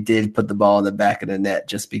they did put the ball in the back of the net,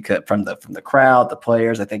 just because from the crowd, the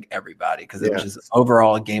players, I think everybody, because it was just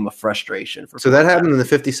overall a game of frustration. So that happened in the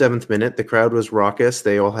 57th minute. The crowd was raucous.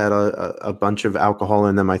 They all had a bunch of alcohol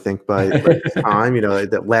in them, I think, by this time.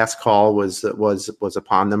 That last call was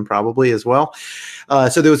upon them probably as well.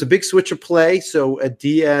 So there was a big switch of play. So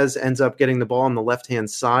Diaz ends up getting the ball on the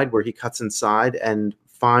left-hand side where he cuts inside and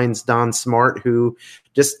finds Don Smart, who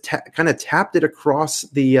just kind of tapped it across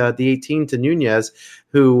the 18 to Nunez,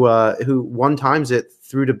 who one times it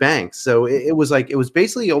through to Banks. So it was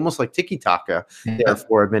basically almost like tiki taka there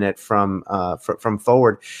for a minute from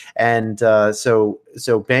forward, and so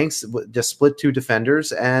Banks just split 2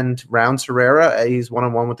 defenders and rounds Herrera. He's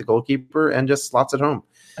 1-on-1 with the goalkeeper and just slots it home.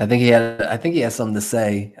 I think he had something to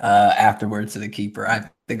say afterwards to the keeper. I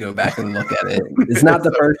have to go back and look at it. It's not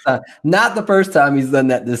the first time. Not the first time he's done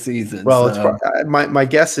that this season. Well, so. My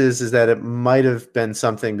guess is that it might have been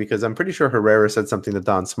something, because I'm pretty sure Herrera said something to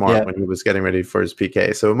Don Smart when he was getting ready for his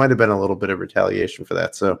PK. So it might have been a little bit of retaliation for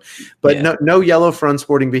that. So, but no yellow for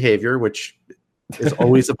unsporting behavior, which is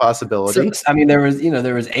always a possibility. So, I mean, there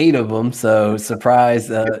was 8 of them. So surprised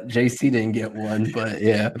JC didn't get one, but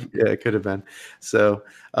yeah, it could have been. So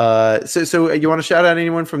you want to shout out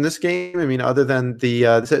anyone from this game? I mean, other than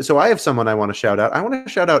so I have someone I want to shout out. I want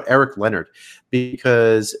to shout out Eric Leonard,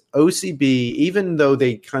 because OCB, even though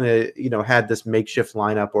they kind of had this makeshift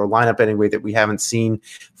lineup anyway that we haven't seen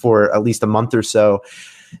for at least a month or so.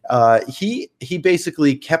 He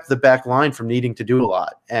basically kept the back line from needing to do a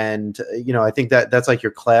lot, and I think that's like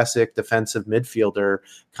your classic defensive midfielder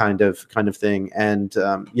kind of thing. And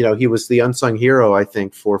he was the unsung hero, I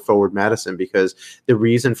think, for Forward Madison, because the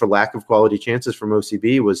reason for lack of quality chances from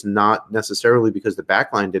OCB was not necessarily because the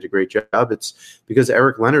back line did a great job. It's because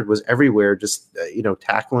Eric Leonard was everywhere, just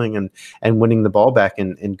tackling and winning the ball back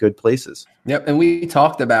in good places. Yep, and we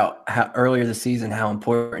talked about how earlier this season how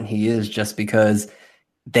important he is, just because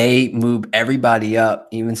they move everybody up,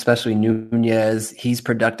 even especially Nunez. He's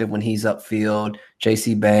productive when he's upfield.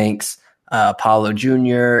 JC Banks, Paulo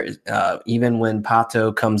Jr., even when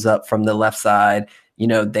Pato comes up from the left side,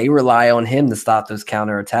 they rely on him to stop those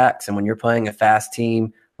counterattacks. And when you're playing a fast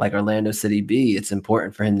team like Orlando City B, it's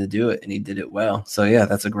important for him to do it, and he did it well. So yeah,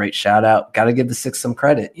 that's a great shout out. Got to give the Six some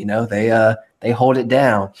credit. They hold it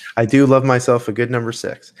down. I do love myself a good number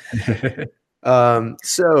 6.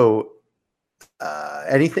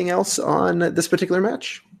 Anything else on this particular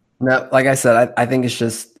match? No, like I said, I think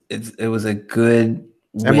it was a good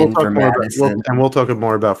win for Madison. We'll talk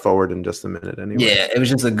more about forward in just a minute anyway. Yeah, it was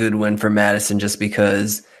just a good win for Madison just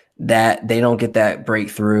because that they don't get that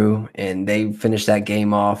breakthrough, and they finished that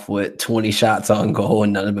game off with 20 shots on goal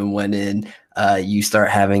and none of them went in. You start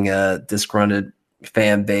having a disgruntled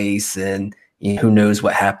fan base, and who knows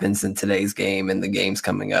what happens in today's game and the games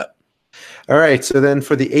coming up. All right, so then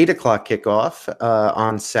for the 8:00 kickoff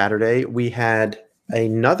on Saturday, we had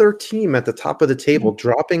another team at the top of the table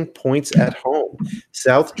dropping points at home.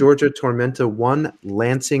 South Georgia Tormenta 1,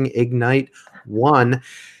 Lansing Ignite 1.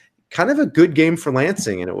 Kind of a good game for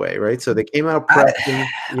Lansing in a way, right? So they came out pressing.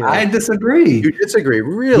 I disagree. You disagree,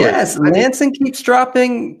 really? Yes, Lansing keeps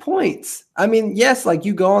dropping points. I mean, yes, like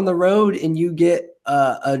you go on the road and you get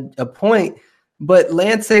a point, but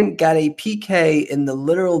Lansing got a PK in the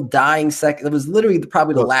literal dying second. It was literally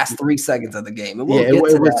probably the last 3 seconds of the game.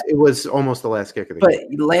 It was almost the last kick of the game.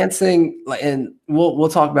 But Lansing, and we'll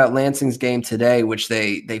talk about Lansing's game today, which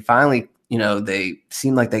they finally, they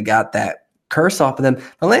seem like they got that curse off of them.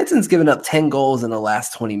 But Lansing's given up 10 goals in the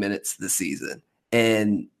last 20 minutes this season,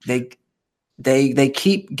 and they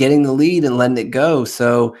keep getting the lead and letting it go.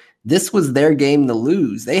 So this was their game to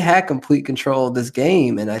lose. They had complete control of this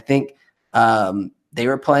game, and I think they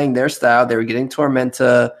were playing their style. They were getting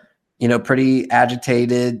Tormenta, pretty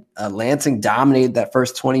agitated. Lansing dominated that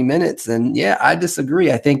first 20 minutes. And yeah, I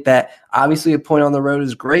disagree. I think that obviously a point on the road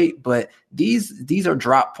is great, but these are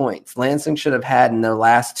drop points. Lansing should have had in their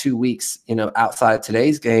last 2 weeks, outside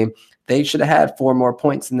today's game, they should have had 4 more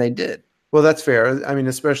points than they did. Well, that's fair. I mean,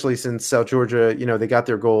 especially since South Georgia, they got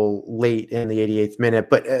their goal late in the 88th minute.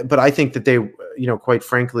 But I think that they, quite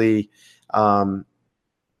frankly,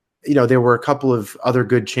 there were a couple of other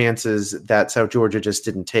good chances that South Georgia just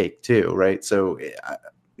didn't take too, right? So,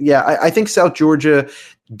 yeah, I think South Georgia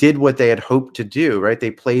did what they had hoped to do, right? They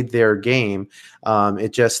played their game.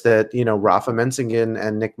 It just that, Rafa Mensingen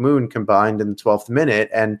and Nick Moon combined in the 12th minute.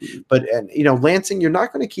 But Lansing, you're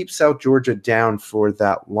not going to keep South Georgia down for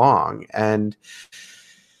that long. And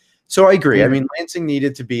so I agree. I mean, Lansing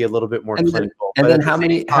needed to be a little bit more clinical. And then how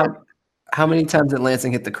many times did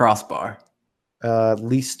Lansing hit the crossbar? At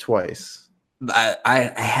least twice.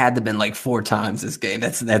 I had to been like 4 times this game.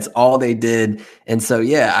 That's all they did. And so,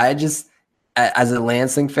 yeah, I just, as a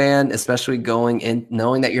Lansing fan, especially going in,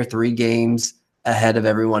 knowing that you're 3 games ahead of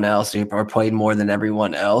everyone else, you are played more than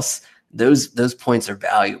everyone else, those points are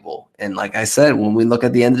valuable. And like I said, when we look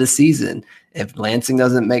at the end of the season, if Lansing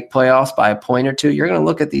doesn't make playoffs by a point or 2, you're going to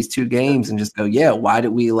look at these 2 games and just go, yeah, why did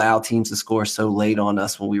we allow teams to score so late on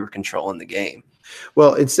us when we were controlling the game?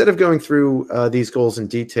 Well, instead of going through these goals in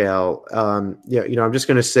detail, I'm just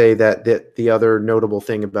going to say that the other notable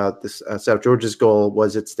thing about this South Georgia's goal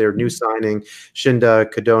was it's their new signing,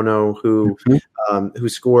 Shinda Kadono, who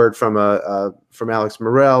scored from Alex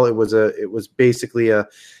Morel. It was basically a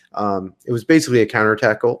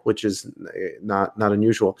counterattack goal, which is not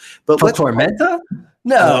unusual. But let's Tormenta?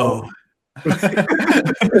 No.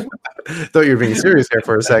 Thought you were being serious here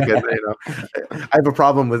for a second. I have a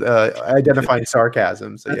problem with identifying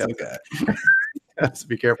sarcasm. So yeah, okay. Have to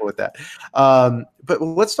be careful with that. But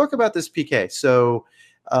let's talk about this PK. So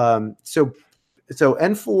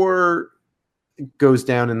N4 goes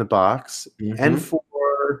down in the box. Mm-hmm.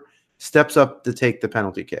 N4 steps up to take the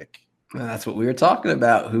penalty kick. Well, that's what we were talking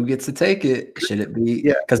about. Who gets to take it? Should it be?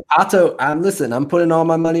 Yeah. Because Pato, I'm putting all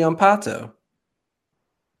my money on Pato.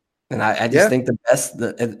 And I just think the best,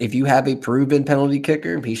 if you have a proven penalty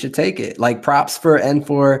kicker, he should take it. Like props for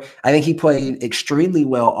N4. I think he played extremely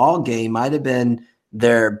well all game. Might have been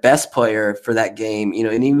their best player for that game.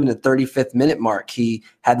 And even the 35th minute mark, he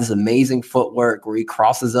had this amazing footwork where he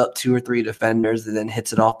crosses up 2 or 3 defenders and then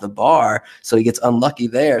hits it off the bar. So he gets unlucky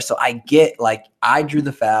there. So I get, like, I drew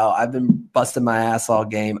the foul. I've been busting my ass all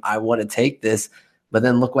game. I want to take this. But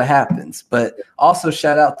then look what happens. But also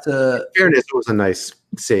shout out to – fairness, was a nice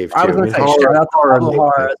save too. I was going to say shout out to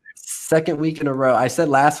Alvaro. Second week in a row. I said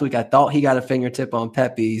last week I thought he got a fingertip on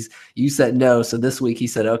Pepe's. You said no. So this week he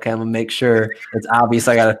said, okay, I'm going to make sure it's obvious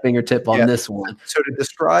I got a fingertip on this one. So to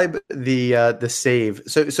describe the save,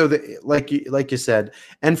 like you said,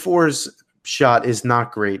 N4's shot is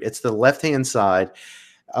not great. It's the left-hand side.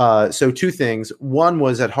 So two things. One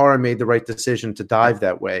was that Hara made the right decision to dive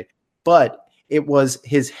that way, but it was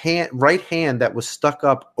his right hand that was stuck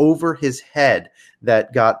up over his head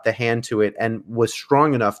that got the hand to it and was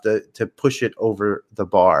strong enough to push it over the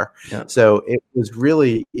bar. Yeah. So it was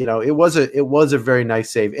really, it was a very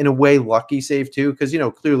nice save, in a way, lucky save too, because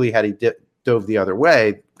clearly had he dove the other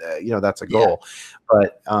way, that's a goal. Yeah.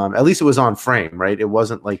 But at least it was on frame, right? It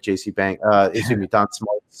wasn't like J.C. Bank, Don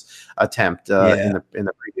Smart's attempt in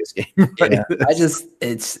the previous game. Right?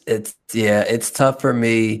 Yeah, it's tough for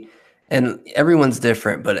me. And everyone's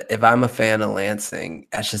different, but if I'm a fan of Lansing,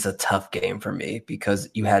 that's just a tough game for me because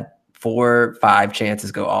you had 4 or 5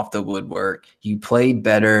 chances go off the woodwork. You played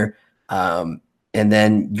better, and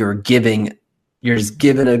then you're just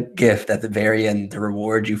given a gift at the very end to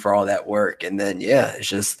reward you for all that work. And then, it's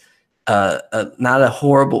just not a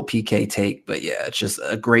horrible PK take, but it's just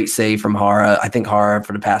a great save from Hara. I think Hara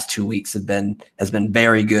for the past 2 weeks has been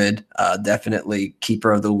very good. Definitely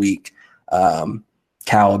keeper of the week.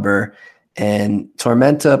 Caliber. And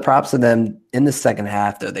Tormenta, props to them. In the second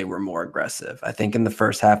half, though, they were more aggressive. I think in the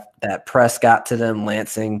first half, that press got to them.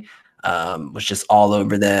 Lansing was just all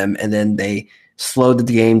over them. And then they slowed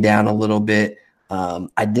the game down a little bit.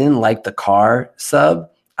 I didn't like the Carr sub.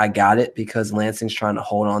 I got it because Lansing's trying to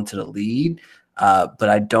hold on to the lead. But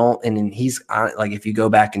I don't. And then he's like, if you go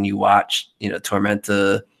back and you watch,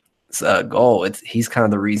 Tormenta goal, he's kind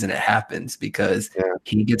of the reason it happens because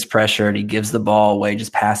he gets pressured, he gives the ball away,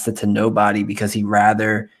 just passed it to nobody because he'd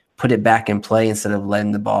rather put it back in play instead of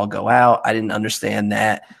letting the ball go out. I didn't understand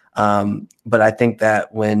that. But I think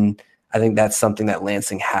that's something that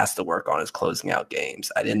Lansing has to work on, is closing out games.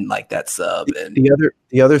 I didn't like that sub. And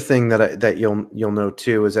the other thing that you'll know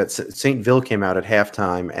too is that St. Ville came out at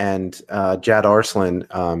halftime and Jad Arslan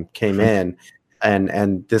came in.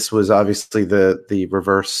 And this was obviously the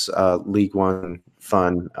reverse League One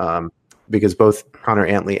fun because both Connor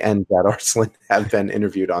Antley and Jad Arslan have been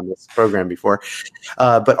interviewed on this program before.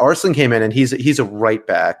 But Arslan came in and he's a right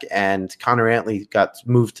back, and Connor Antley got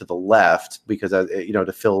moved to the left because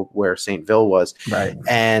to fill where St. Ville was. Right.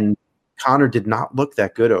 And Connor did not look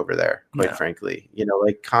that good over there, quite frankly.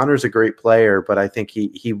 Connor's a great player, but I think he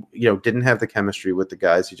didn't have the chemistry with the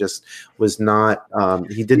guys. He just was not.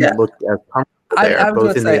 He didn't look as comfortable. I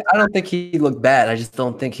don't think he looked bad. I just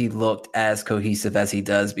don't think he looked as cohesive as he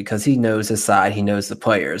does because he knows his side, he knows the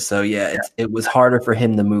players. So it was harder for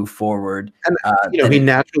him to move forward. And he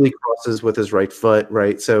naturally crosses with his right foot,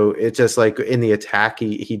 right? So it's just like in the attack,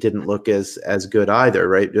 he didn't look as good either,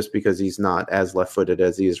 right? Just because he's not as left-footed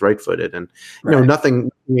as he is right-footed, and nothing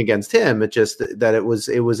against him. It just that it was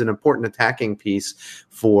an important attacking piece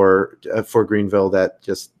for Greenville that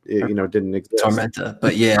just didn't exist. Tormenta,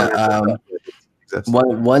 but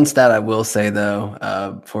One stat I will say, though,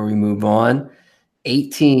 before we move on,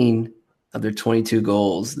 18 of their 22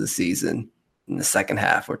 goals this season in the second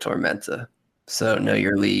half were Tormenta. So know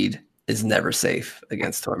your lead is never safe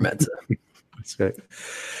against Tormenta. That's great.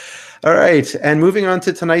 All right. And moving on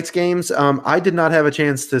to tonight's games, I did not have a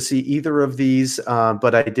chance to see either of these,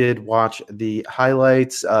 but I did watch the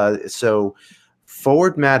highlights. So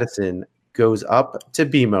Forward Madison goes up to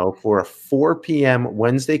BMO for a 4 p.m.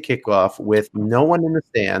 Wednesday kickoff with no one in the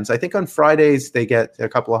stands. I think on Fridays they get a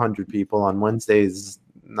couple of hundred people. On Wednesdays,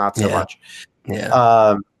 not so much.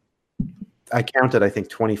 Yeah. I counted, I think,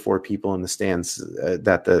 24 people in the stands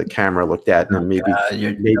that the camera looked at, and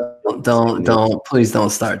please don't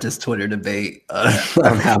start this Twitter debate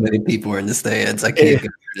on how many people are in the stands. I can't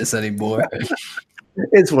get this anymore.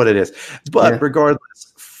 It's what it is. But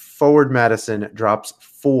regardless, Forward Madison drops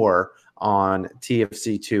 4 on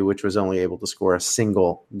TFC2, which was only able to score a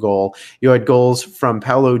single goal. You had goals from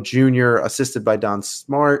Paolo Jr., assisted by Don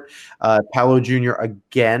Smart. Paolo Jr.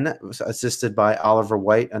 again assisted by Oliver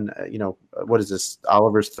White. And, what is this?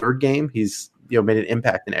 Oliver's third game. He's made an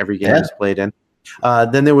impact in every game he's played in.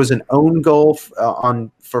 Then there was an own goal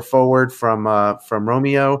for Forward from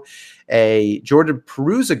Romeo, a Jordan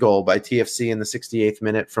Peruzza goal by TFC in the 68th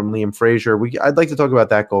minute from Liam Frazier. I'd like to talk about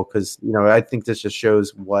that goal because I think this just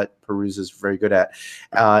shows what Peruzza is very good at.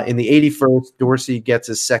 In the 81st, Dorsey gets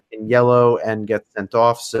his second yellow and gets sent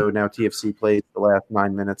off. So now TFC plays the last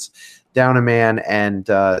 9 minutes down a man, and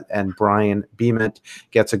Brian Beament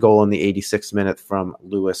gets a goal in the 86th minute from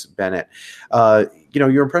Lewis Bennett.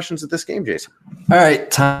 Your impressions of this game, Jason? All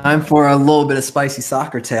right, time for a little bit of spicy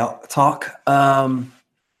soccer talk.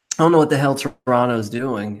 I don't know what the hell Toronto's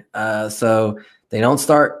doing. So they don't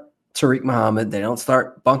start Tariq Muhammad. They don't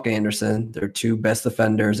start Bunk Anderson. Their 2 best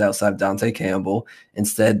defenders outside Dante Campbell.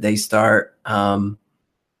 Instead, they start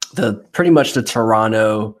pretty much the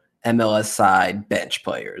Toronto MLS side bench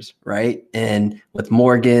players, right? And with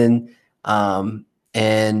Morgan,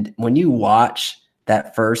 and when you watch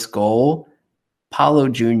that first goal, Paulo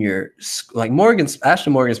Jr. like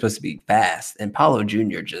Ashton Morgan's supposed to be fast, and Paulo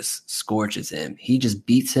Jr. just scorches him. He just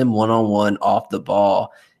beats him one-on-one off the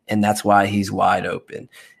ball, and that's why he's wide open.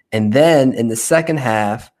 And then in the second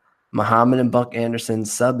half, Muhammad and Buck Anderson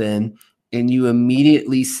sub in, and you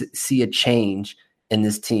immediately see a change in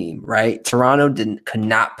this team, right? Toronto could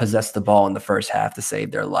not possess the ball in the first half to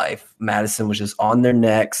save their life. Madison was just on their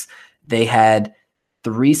necks. They had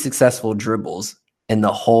 3 successful dribbles in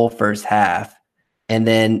the whole first half. And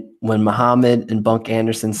then when Muhammad and Buck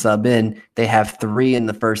Anderson sub in, they have 3 in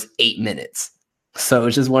the first 8 minutes. So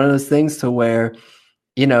it's just one of those things to where,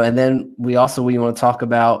 and then we want to talk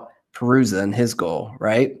about Peruzza and his goal,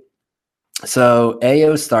 right? So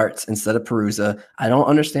Ayo starts instead of Peruzza. I don't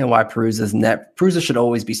understand why Peruzza should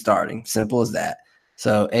always be starting. Simple as that.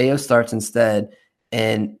 So Ayo starts instead,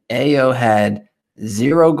 and Ayo had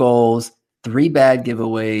 0 goals, 3 bad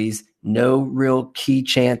giveaways, no real key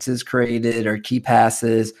chances created or key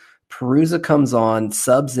passes. Peruzza comes on,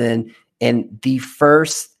 subs in, and the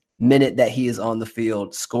first minute that he is on the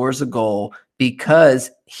field scores a goal because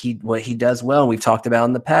what he does well, and we've talked about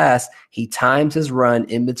in the past, he times his run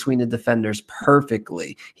in between the defenders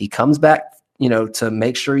perfectly. He comes back, to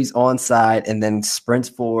make sure he's onside and then sprints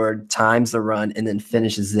forward, times the run, and then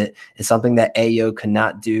finishes it. It's something that Ayo could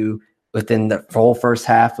not do within the whole first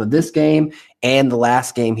half of this game and the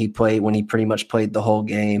last game he played, when he pretty much played the whole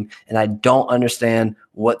game. And I don't understand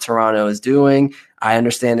what Toronto is doing. I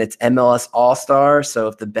understand it's MLS All-Star, so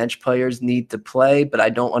if the bench players need to play, but I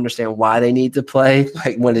don't understand why they need to play.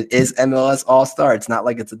 Like when it is MLS All-Star, it's not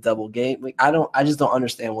like it's a double game. Like I just don't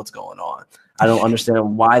understand what's going on. I don't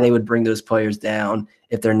understand why they would bring those players down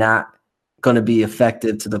if they're not going to be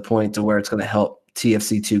effective to the point to where it's going to help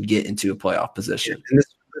TFC2 get into a playoff position. And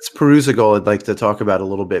this Peruzza goal I'd like to talk about a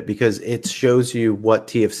little bit, because it shows you what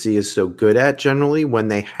TFC is so good at generally when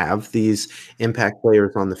they have these impact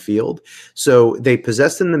players on the field. So they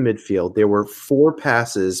possessed in the midfield. There were 4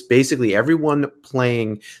 passes, basically everyone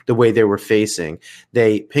playing the way they were facing.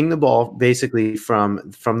 They pinged the ball basically from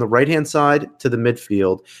the right-hand side to the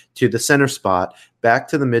midfield to the center spot, back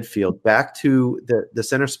to the midfield, back to the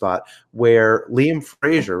center spot where Liam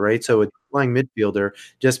Fraser, right? So a flying midfielder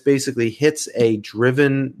just basically hits a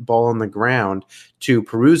driven ball on the ground to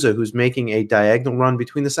Peruzza, who's making a diagonal run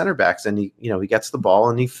between the center backs, and he gets the ball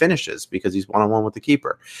and he finishes because he's one-on-one with the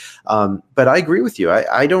keeper. But I agree with you.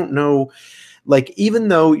 I don't know. Like, even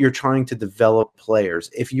though you're trying to develop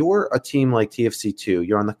players, if you're a team like TFC2,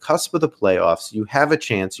 you're on the cusp of the playoffs, you have a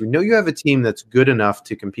chance, you have a team that's good enough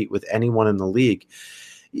to compete with anyone in the league,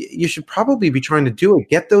 you should probably be trying to do it.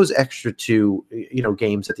 Get those extra 2,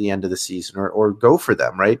 games at the end of the season, or go for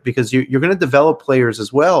them, right? Because you're going to develop players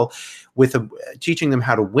as well with teaching them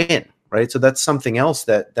how to win, right? So that's something else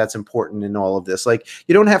that's important in all of this. Like,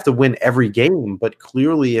 you don't have to win every game, but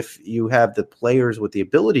clearly if you have the players with the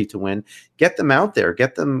ability to win, get them out there,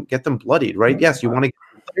 get them bloodied, right? Yes, you want to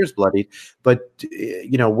get players bloodied, but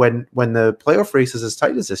when the playoff race is as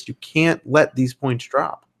tight as this, you can't let these points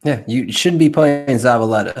drop. Yeah, you shouldn't be playing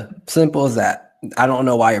Zavaleta. Simple as that. I don't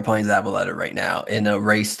know why you're playing Zavaleta right now in a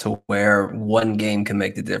race to where one game can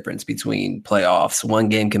make the difference between playoffs. One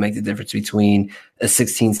game can make the difference between a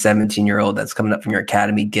 16, 17-year-old that's coming up from your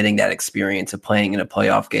academy getting that experience of playing in a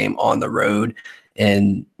playoff game on the road.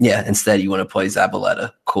 And yeah, instead you want to play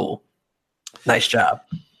Zavaleta. Cool. Nice job.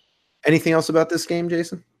 Anything else about this game,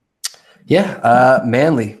 Jason? Yeah,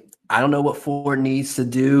 Manly. I don't know what Ford needs to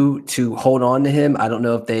do to hold on to him. I don't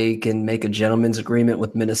know if they can make a gentleman's agreement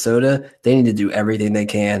with Minnesota. They need to do everything they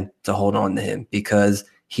can to hold on to him because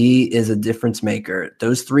he is a difference maker.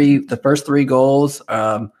 The first 3 goals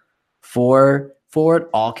for Ford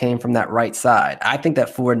all came from that right side. I think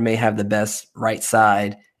that Ford may have the best right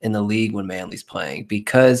side in the league when Manly's playing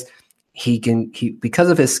because because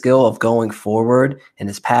of his skill of going forward and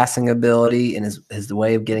his passing ability and his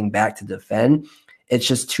way of getting back to defend. It's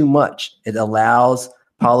just too much. It allows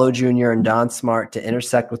Paulo Jr. and Don Smart to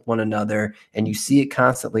intersect with one another, and you see it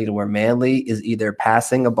constantly to where Manly is either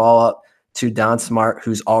passing a ball up to Don Smart,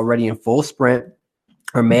 who's already in full sprint,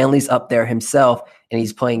 or Manly's up there himself, and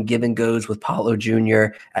he's playing give and goes with Paulo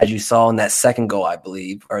Jr., as you saw in that second goal, I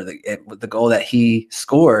believe, or the goal that he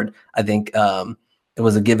scored. I think it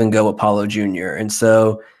was a give and go with Paulo Jr., and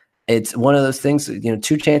so it's one of those things, 2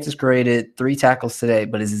 chances created, 3 tackles today,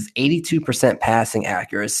 but it's his 82% passing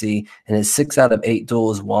accuracy and his 6 out of 8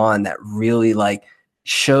 duels won that really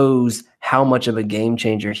shows how much of a game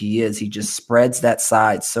changer he is. He just spreads that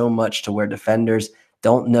side so much to where defenders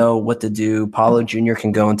don't know what to do. Paulo Jr.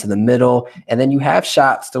 can go into the middle, and then you have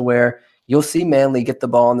shots to where you'll see Manley get the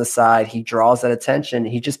ball on the side. He draws that attention.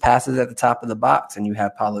 He just passes at the top of the box, and you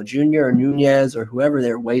have Paulo Jr. or Nunez or whoever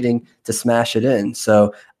they're waiting to smash it in.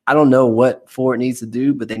 So I don't know what Ford needs to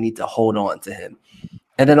do, but they need to hold on to him.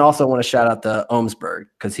 And then also want to shout out to Ohmsberg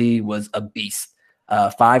because he was a beast.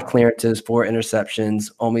 5 clearances, 4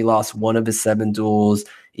 interceptions, only lost 1 of his 7 duels,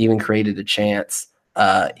 even created a chance.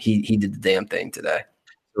 He did the damn thing today.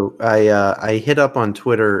 So I hit up on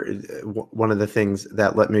Twitter. One of the things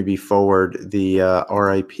that let me be forward the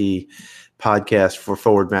RIP podcast for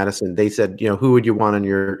Forward Madison. They said, who would you want on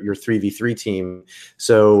your 3v3 team?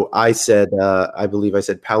 So I said, I believe I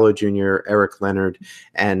said Paulo Jr., Eric Leonard,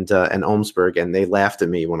 and Ohmsberg, and they laughed at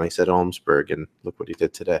me when I said Ohmsberg, and look what he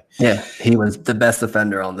did today. Yeah, he was the best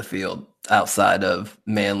defender on the field outside of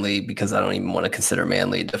Manley, because I don't even want to consider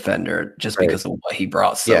Manley a defender just because of what he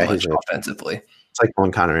brought so much offensively. It's like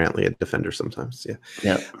calling Connor Antley a defender sometimes.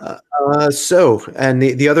 Yeah. And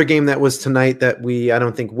the other game that was tonight that I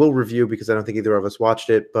don't think we'll review because I don't think either of us watched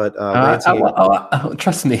it, but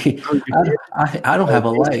trust me, I don't have a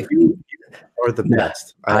life. Are the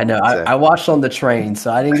best. I know. I watched on the train,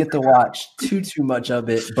 so I didn't get to watch too much of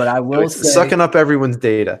it, but I will say sucking up everyone's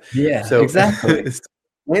data. Yeah, so exactly.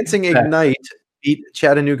 Lansing Ignite beat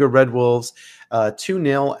Chattanooga Red Wolves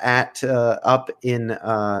 2-0 at up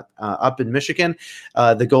in Michigan.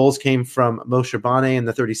 The goals came from Moshe Bane in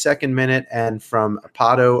the 32nd minute and from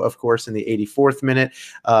Pato, of course, in the 84th minute.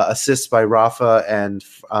 Assists by Rafa and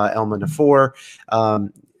Elma Nafor.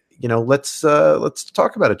 Let's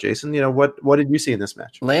talk about it, Jason. What did you see in this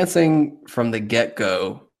match? Lansing from the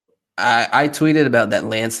get-go. I tweeted about that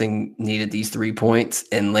Lansing needed these 3 points,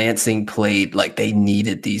 and Lansing played like they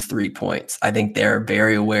needed these 3 points. I think they're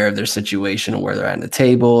very aware of their situation and where they're at in the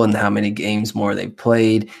table and how many games more they've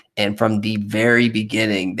played. And from the very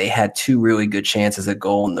beginning, they had 2 really good chances at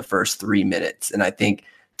goal in the first 3 minutes. And I think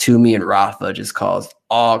Toomey and Rafa just caused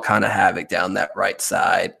all kind of havoc down that right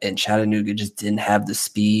side, and Chattanooga just didn't have the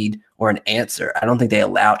speed or an answer. I don't think they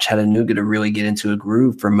allowed Chattanooga to really get into a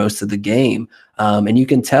groove for most of the game. And you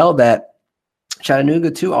can tell that Chattanooga,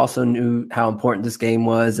 too, also knew how important this game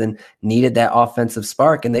was and needed that offensive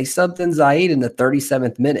spark. And they subbed in Zaid in the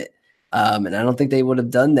 37th minute. And I don't think they would have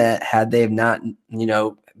done that had they have not,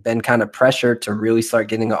 been kind of pressured to really start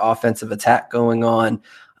getting an offensive attack going on.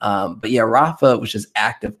 But yeah, Rafa was just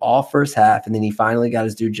active all first half, and then he finally got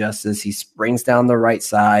his due justice. He springs down the right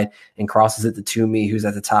side and crosses it to Toomey, who's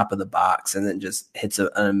at the top of the box, and then just hits an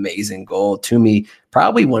amazing goal. Toomey,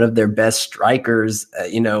 probably one of their best strikers,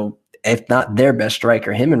 if not their best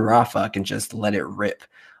striker. Him and Rafa can just let it rip.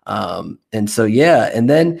 And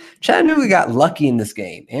then Chattanooga got lucky in this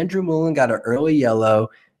game. Andrew Mullen got an early yellow,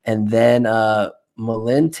 and then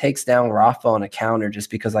Mullen takes down Rafa on a counter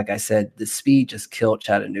just because, like I said, the speed just killed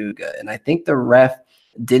Chattanooga. And I think the ref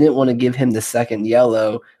didn't want to give him the second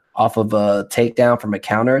yellow off of a takedown from a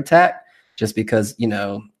counterattack just because,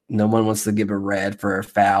 no one wants to give a red for a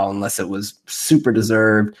foul unless it was super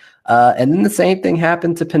deserved. And then the same thing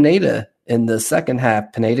happened to Pineda in the second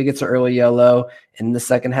half. Pineda gets an early yellow. In the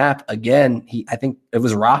second half, again, I think it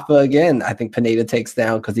was Rafa again. I think Pineda takes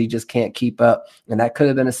down because he just can't keep up. And that could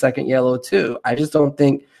have been a second yellow too. I just don't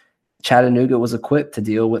think Chattanooga was equipped to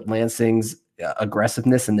deal with Lansing's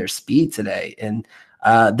aggressiveness and their speed today. And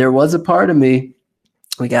there was a part of me,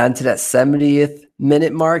 we got into that 70th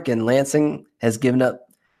minute mark, and Lansing has given up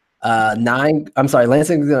Lansing has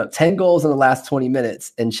given up 10 goals in the last 20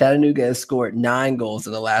 minutes, and Chattanooga has scored 9 goals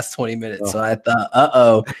in the last 20 minutes. So I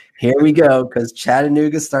thought, here we go, because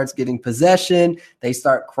Chattanooga starts getting possession. They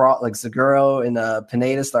start like Seguro and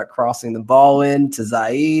Pineda start crossing the ball in to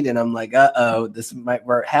Zaid, and I'm like, this might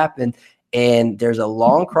where it happened. And there's a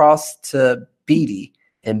long cross to Beatty,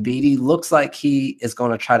 and Beatty looks like he is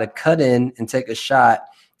going to try to cut in and take a shot.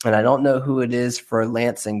 And I don't know who it is for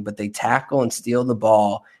Lansing, but they tackle and steal the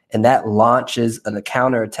ball. And that launches a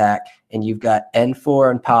counterattack, and you've got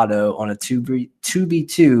N4 and Pato on a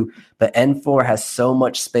 2v2, but N4 has so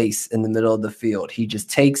much space in the middle of the field. He just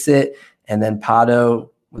takes it, and then Pato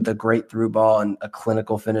with a great through ball and a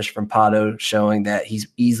clinical finish from Pato, showing that he's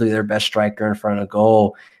easily their best striker in front of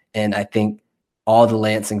goal. And I think all the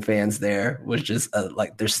Lansing fans there was just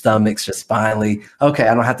like their stomachs just finally, okay,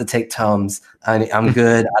 I don't have to take Tums. I'm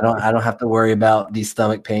good. I don't have to worry about these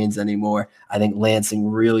stomach pains anymore. I think Lansing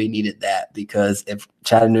really needed that, because if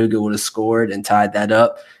Chattanooga would have scored and tied that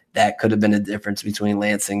up, that could have been a difference between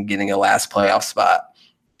Lansing getting a last playoff spot.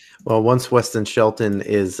 Well, once Weston Shelton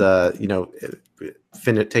is,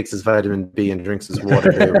 takes his vitamin B and drinks his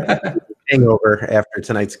water, hangover after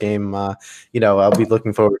tonight's game. I'll be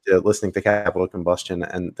looking forward to listening to Capital Combustion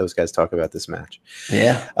and those guys talk about this match.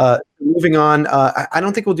 Yeah. Moving on, I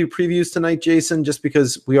don't think we'll do previews tonight, Jason, just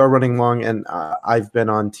because we are running long, and I've been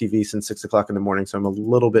on TV since 6 o'clock in the morning, so I'm a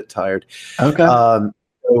little bit tired. Okay.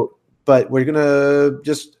 But we're gonna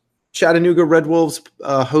just Chattanooga Red Wolves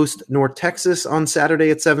host North Texas on Saturday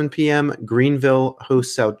at 7 p.m. Greenville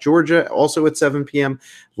hosts South Georgia also at 7 p.m.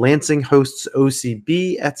 Lansing hosts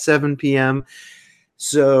OCB at 7 p.m.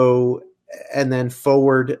 So, and then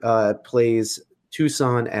Forward plays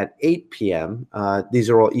Tucson at 8 p.m. These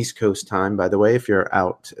are all East Coast time, by the way, if you're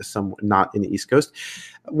out not in the East Coast.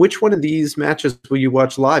 Which one of these matches will you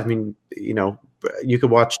watch live? I mean, you could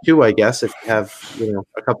watch two, I guess, if you have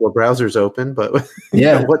a couple of browsers open. But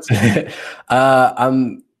yeah,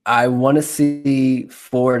 I want to see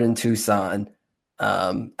Ford and Tucson.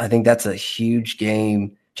 I think that's a huge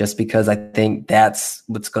game, just because I think that's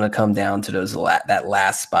what's going to come down to that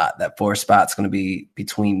last spot. That 4th spot's going to be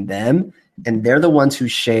between them, and they're the ones who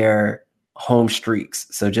share home streaks.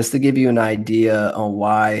 So just to give you an idea on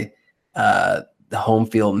why the home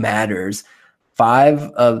field matters, 5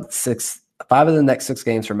 of the next 6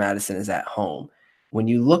 games for Madison is at home. When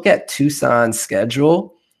you look at Tucson's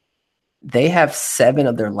schedule, they have 7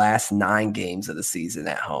 of their last 9 games of the season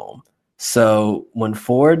at home. So when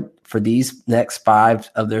Ford, for these next 5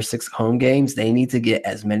 of their 6 home games, they need to get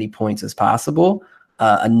as many points as possible.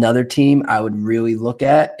 Another team I would really look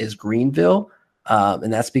at is Greenville.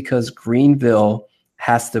 And that's because Greenville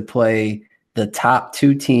has to play the top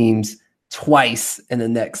 2 teams twice in the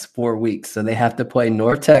next 4 weeks. So they have to play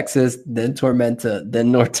North Texas, then Tormenta, then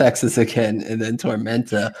North Texas again, and then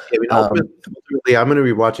Tormenta. Ultimately, I'm going to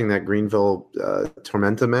be watching that Greenville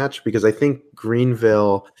Tormenta match, because I think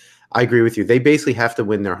Greenville, I agree with you, they basically have to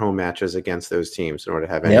win their home matches against those teams in order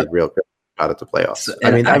to have any real shot at the playoffs. So,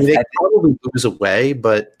 I mean, they probably lose away,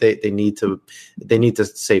 but they need to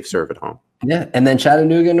safe serve at home. Yeah, and then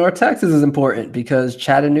Chattanooga, North Texas is important, because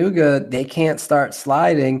Chattanooga, they can't start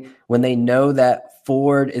sliding when they know that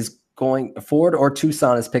Ford or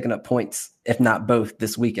Tucson is picking up points, if not both,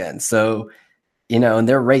 this weekend. So, and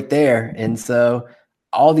they're right there. And so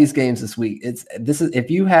all these games this week, if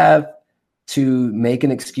you have to make an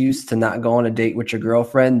excuse to not go on a date with your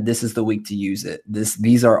girlfriend, this is the week to use it.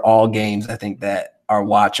 These are all games, I think, that are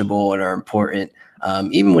watchable and are important.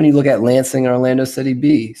 Even when you look at Lansing and Orlando City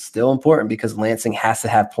B, still important, because Lansing has to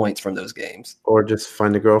have points from those games. Or just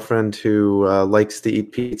find a girlfriend who likes to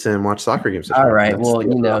eat pizza and watch soccer games. All right.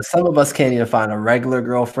 Well, some of us can't even find a regular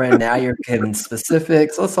girlfriend. Now you're giving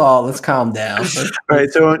specifics. Let's calm down. All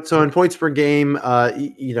right. So in points per game,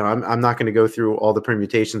 I'm not going to go through all the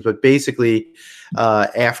permutations, but basically,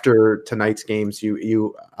 after tonight's games,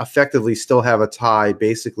 you effectively still have a tie,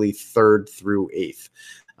 basically 3rd through 8th.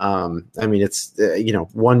 I mean, it's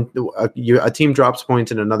a team drops points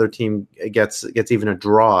and another team gets even a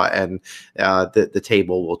draw, and the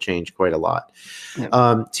table will change quite a lot.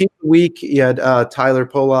 Yeah. Team of the week, you had Tyler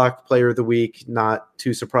Pollock, player of the week. Not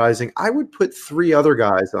too surprising. I would put 3 other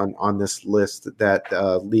guys on this list that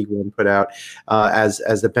League One put out as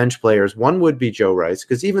the bench players. One would be Joe Rice,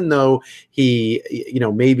 because even though he,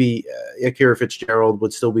 maybe Akira Fitzgerald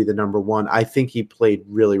would still be the number 1, I think he played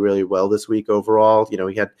really, really well this week overall. He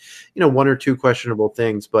had 1 or 2 questionable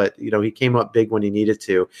things, but he came up big when he needed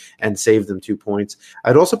to and saved them 2 points.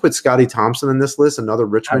 I'd also put Scotty Thompson in this list, another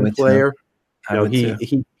Richmond player.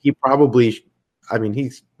 He probably,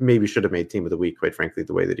 he maybe should have made team of the week, quite frankly,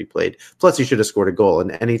 the way that he played. Plus, he should have scored a goal.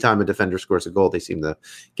 And anytime a defender scores a goal, they seem to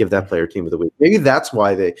give that player team of the week. Maybe that's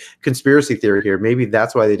why conspiracy theory here, maybe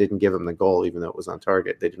that's why they didn't give him the goal, even though it was on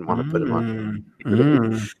target. They didn't want to put him on.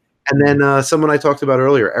 And then someone I talked about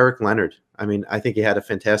earlier, Eric Leonard. I think he had a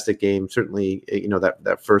fantastic game. Certainly,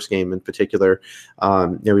 that first game in particular,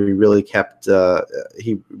 he really kept the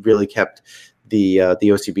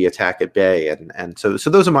OCB attack at bay, and so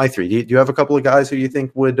those are my 3. Do you have a couple of guys who you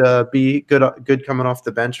think would be good coming off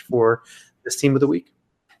the bench for this team of the week?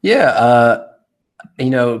 Yeah,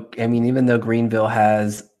 even though Greenville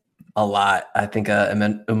has a lot, I think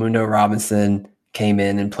Amundo Robinson came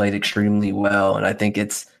in and played extremely well, and I think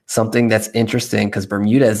it's something that's interesting because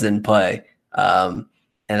Bermudez didn't play, and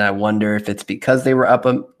I wonder if it's because they were up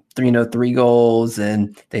 3 goals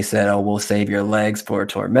and they said, "Oh, we'll save your legs for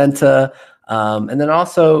Tormenta." And then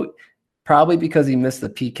also probably because he missed the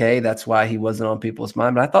PK, that's why he wasn't on people's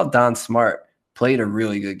mind. But I thought Don Smart played a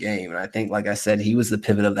really good game. And I think, like I said, he was the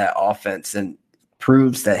pivot of that offense and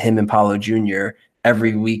proves that him and Paulo Jr.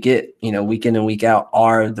 every week in and week out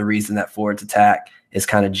are the reason that Ford's attack is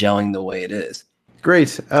kind of gelling the way it is. Great.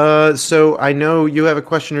 So I know you have a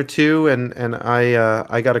question or two, and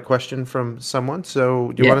I got a question from someone.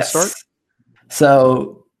 So do you want to start? Yes.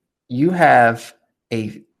 So you have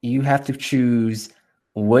you have to choose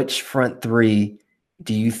which front three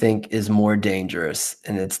do you think is more dangerous?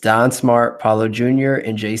 And it's Don Smart, Paulo Jr.,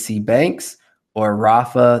 and JC Banks, or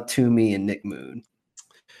Rafa, Toomey, and Nick Moon.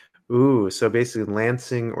 Ooh, so basically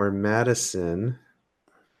Lansing or Madison.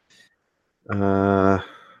 Oh,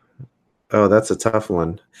 that's a tough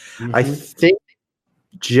one. I think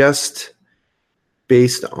just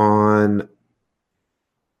based on,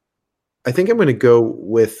 I think I'm going to go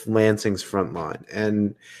with Lansing's front line.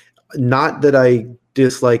 And not that I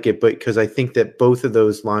dislike it, but because I think that both of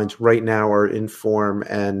those lines right now are in form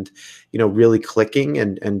and, really clicking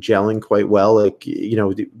and gelling quite well. Like,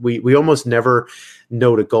 we almost never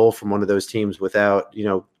note a goal from one of those teams without,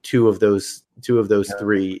 two of those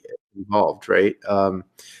three involved. Right.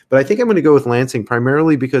 But I think I'm going to go with Lansing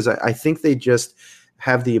primarily because I think they just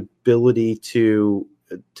have the ability to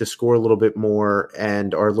score a little bit more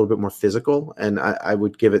and are a little bit more physical. And I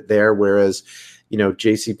would give it there. Whereas,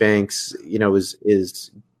 JC Banks,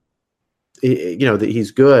 that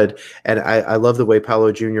he's good. And I love the way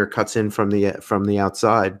Paulo Jr. cuts in from the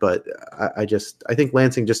outside, but I think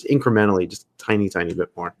Lansing just incrementally, just tiny bit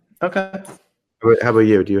more. Okay. How about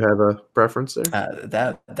you? Do you have a preference there?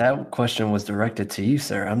 That question was directed to you,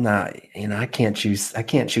 sir. I'm not, I can't choose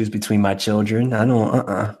between my children. I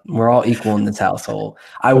don't, we're all equal in this household.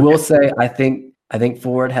 I will say, I think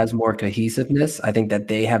Ford has more cohesiveness. I think that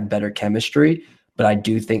they have better chemistry, but I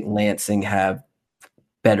do think Lansing have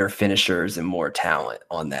better finishers and more talent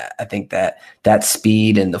on that. I think that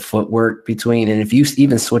speed and the footwork between, and if you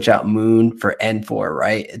even switch out Moon for N4,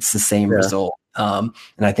 right, it's the same result. And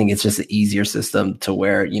I think it's just an easier system to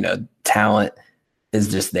where, talent is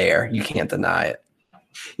just there. You can't deny it.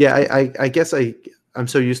 Yeah, I guess I'm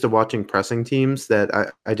so used to watching pressing teams that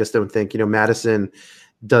I just don't think, Madison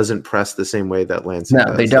doesn't press the same way that Lansing does.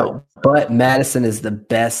 No, they don't. But Madison is the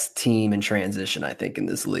best team in transition, I think, in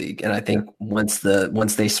this league. And I think once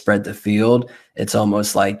they spread the field, it's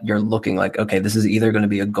almost like you're looking like, okay, this is either going to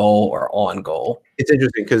be a goal or on goal. It's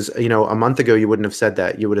interesting because, a month ago you wouldn't have said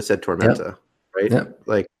that. You would have said Tormenta, right? Yep.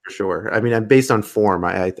 Like, for sure. I mean, based on form,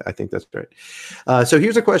 I think that's right. So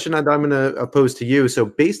here's a question I'm going to pose to you. So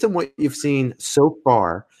based on what you've seen so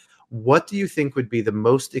far, what do you think would be the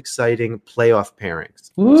most exciting playoff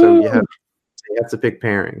pairings? Ooh. So you have to pick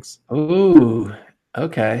pairings. Ooh,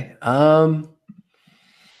 okay. All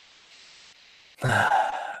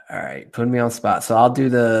right, putting me on spot. So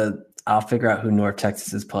I'll figure out who North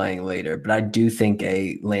Texas is playing later, but I do think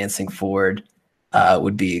a Lansing Ford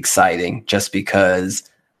would be exciting just because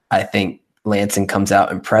I think Lansing comes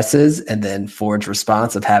out and presses, and then Ford's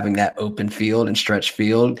response of having that open field and stretch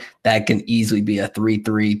field, that can easily be a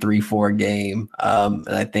 3-3, 3-4 game. And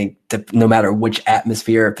I think no matter which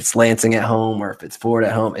atmosphere, if it's Lansing at home or if it's Ford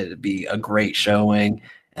at home, it'd be a great showing.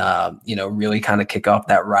 Really kind of kick off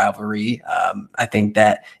that rivalry. I think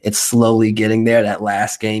that it's slowly getting there. That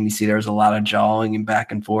last game, you see there's a lot of jawing and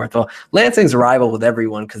back and forth. Well, Lansing's a rival with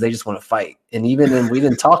everyone because they just want to fight. And we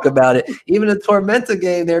didn't talk about it, even the Tormenta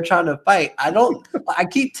game, they're trying to fight. I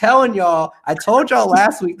keep telling y'all, I told y'all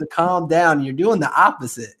last week to calm down. You're doing the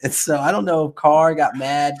opposite. And so I don't know if Carr got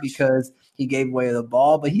mad because he gave away the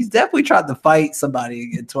ball, but he's definitely tried to fight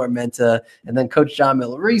somebody in Tormenta. And then Coach John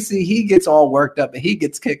Millerisi, he gets all worked up and he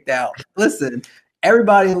gets kicked out. Listen,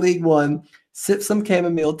 everybody in League One, sip some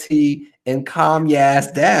chamomile tea and calm your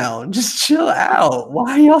ass down. Just chill out.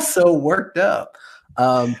 Why are y'all so worked up?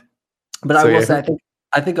 But I will say,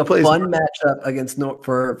 I think a fun matchup against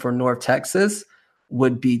for North Texas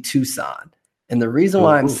would be Tucson. And the reason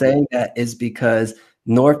why I'm saying that is because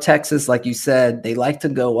North Texas, like you said, they like to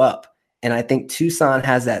go up. And I think Tucson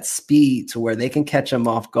has that speed to where they can catch them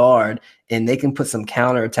off guard and they can put some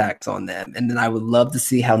counterattacks on them. And then I would love to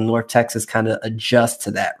see how North Texas kind of adjusts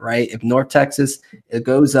to that, right? If North Texas, it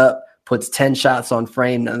goes up, puts 10 shots on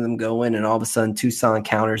frame, none of them go in, and all of a sudden Tucson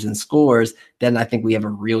counters and scores, then I think we have a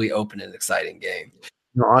really open and exciting game.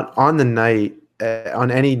 On the night,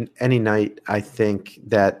 on any night, I think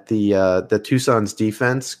that the Tucson's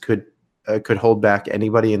defense could hold back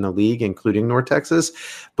anybody in the league, including North Texas.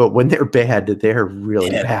 But when they're bad, they're really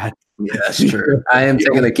bad. Yeah, that's true. I am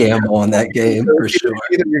taking a gamble on that game for sure.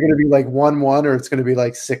 Either you're going to be like 1-1 or it's going to be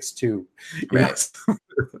like 6-2. Right.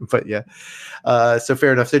 But yeah. So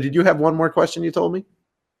fair enough. So did you have one more question you told me?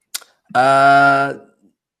 I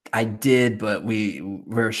did, but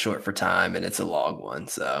we're short for time and it's a long one.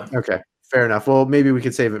 So okay. Fair enough. Well, maybe we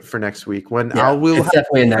could save it for next week when it's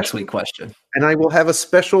definitely a next week question. And I will have a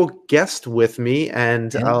special guest with me,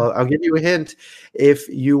 and I'll give you a hint. If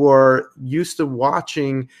you are used to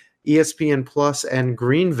watching ESPN Plus and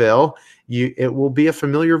Greenville, it will be a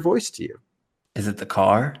familiar voice to you. Is it the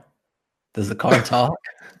car? Does the car talk?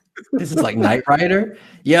 This is like Knight Rider.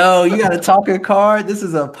 Yo, you got a talking car? This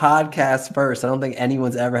is a podcast first. I don't think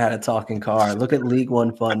anyone's ever had a talking car. Look at League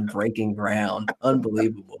One Fun breaking ground.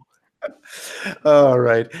 Unbelievable. All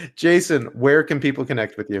right. Jason, where can people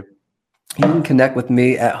connect with you? You can connect with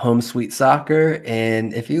me at Home Sweet Soccer.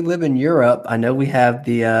 And if you live in Europe, I know we have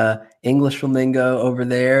the English Flamingo over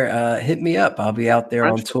there. Hit me up. I'll be out there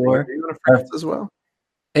on tour. Are you going to France as well?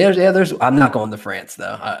 Yeah, I'm not going to France,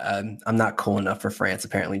 though. I'm not cool enough for France,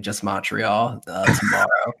 apparently, just Montreal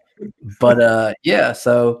tomorrow. But,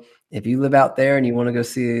 so if you live out there and you want to go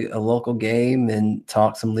see a local game and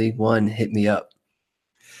talk some League One, hit me up.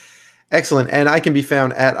 Excellent. And I can be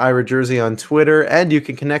found at Ira Jersey on Twitter, and you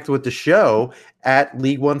can connect with the show at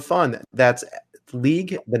League One Fun. That's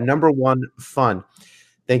League, the number one fun.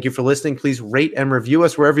 Thank you for listening. Please rate and review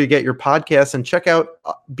us wherever you get your podcasts, and check out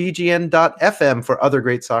bgn.fm for other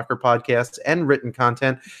great soccer podcasts and written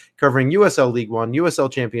content covering USL League One,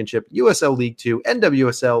 USL Championship, USL League Two,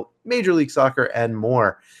 NWSL, Major League Soccer, and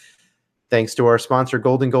more. Thanks to our sponsor,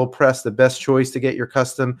 Golden Goal Press, the best choice to get your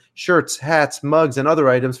custom shirts, hats, mugs, and other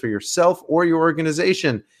items for yourself or your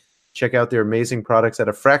organization. Check out their amazing products at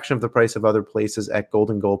a fraction of the price of other places at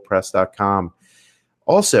goldengoalpress.com.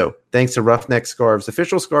 Also, thanks to Roughneck Scarves,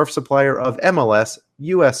 official scarf supplier of MLS,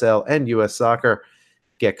 USL, and US Soccer.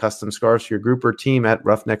 Get custom scarves for your group or team at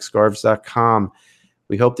roughneckscarves.com.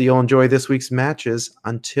 We hope that you'll enjoy this week's matches.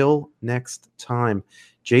 Until next time,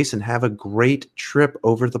 Jason, have a great trip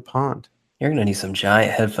over the pond. You're going to need some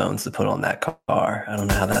giant headphones to put on that car. I don't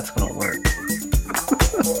know how that's going to work.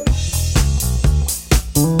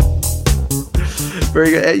 Very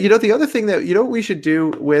good. The other thing that, we should do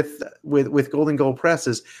with Golden Goal Press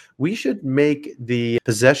is we should make the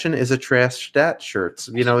Possession is a Trash Stat shirts.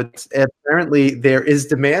 It's apparently there is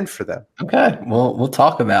demand for them. Okay. Well, we'll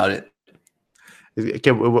talk about it.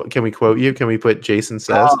 Can we quote you? Can we put Jason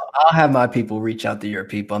says? I'll have my people reach out to your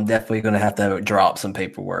people. I'm definitely going to have to drop some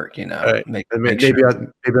paperwork, All right. Maybe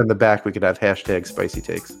on the back we could have hashtag spicy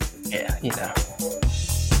takes. Yeah,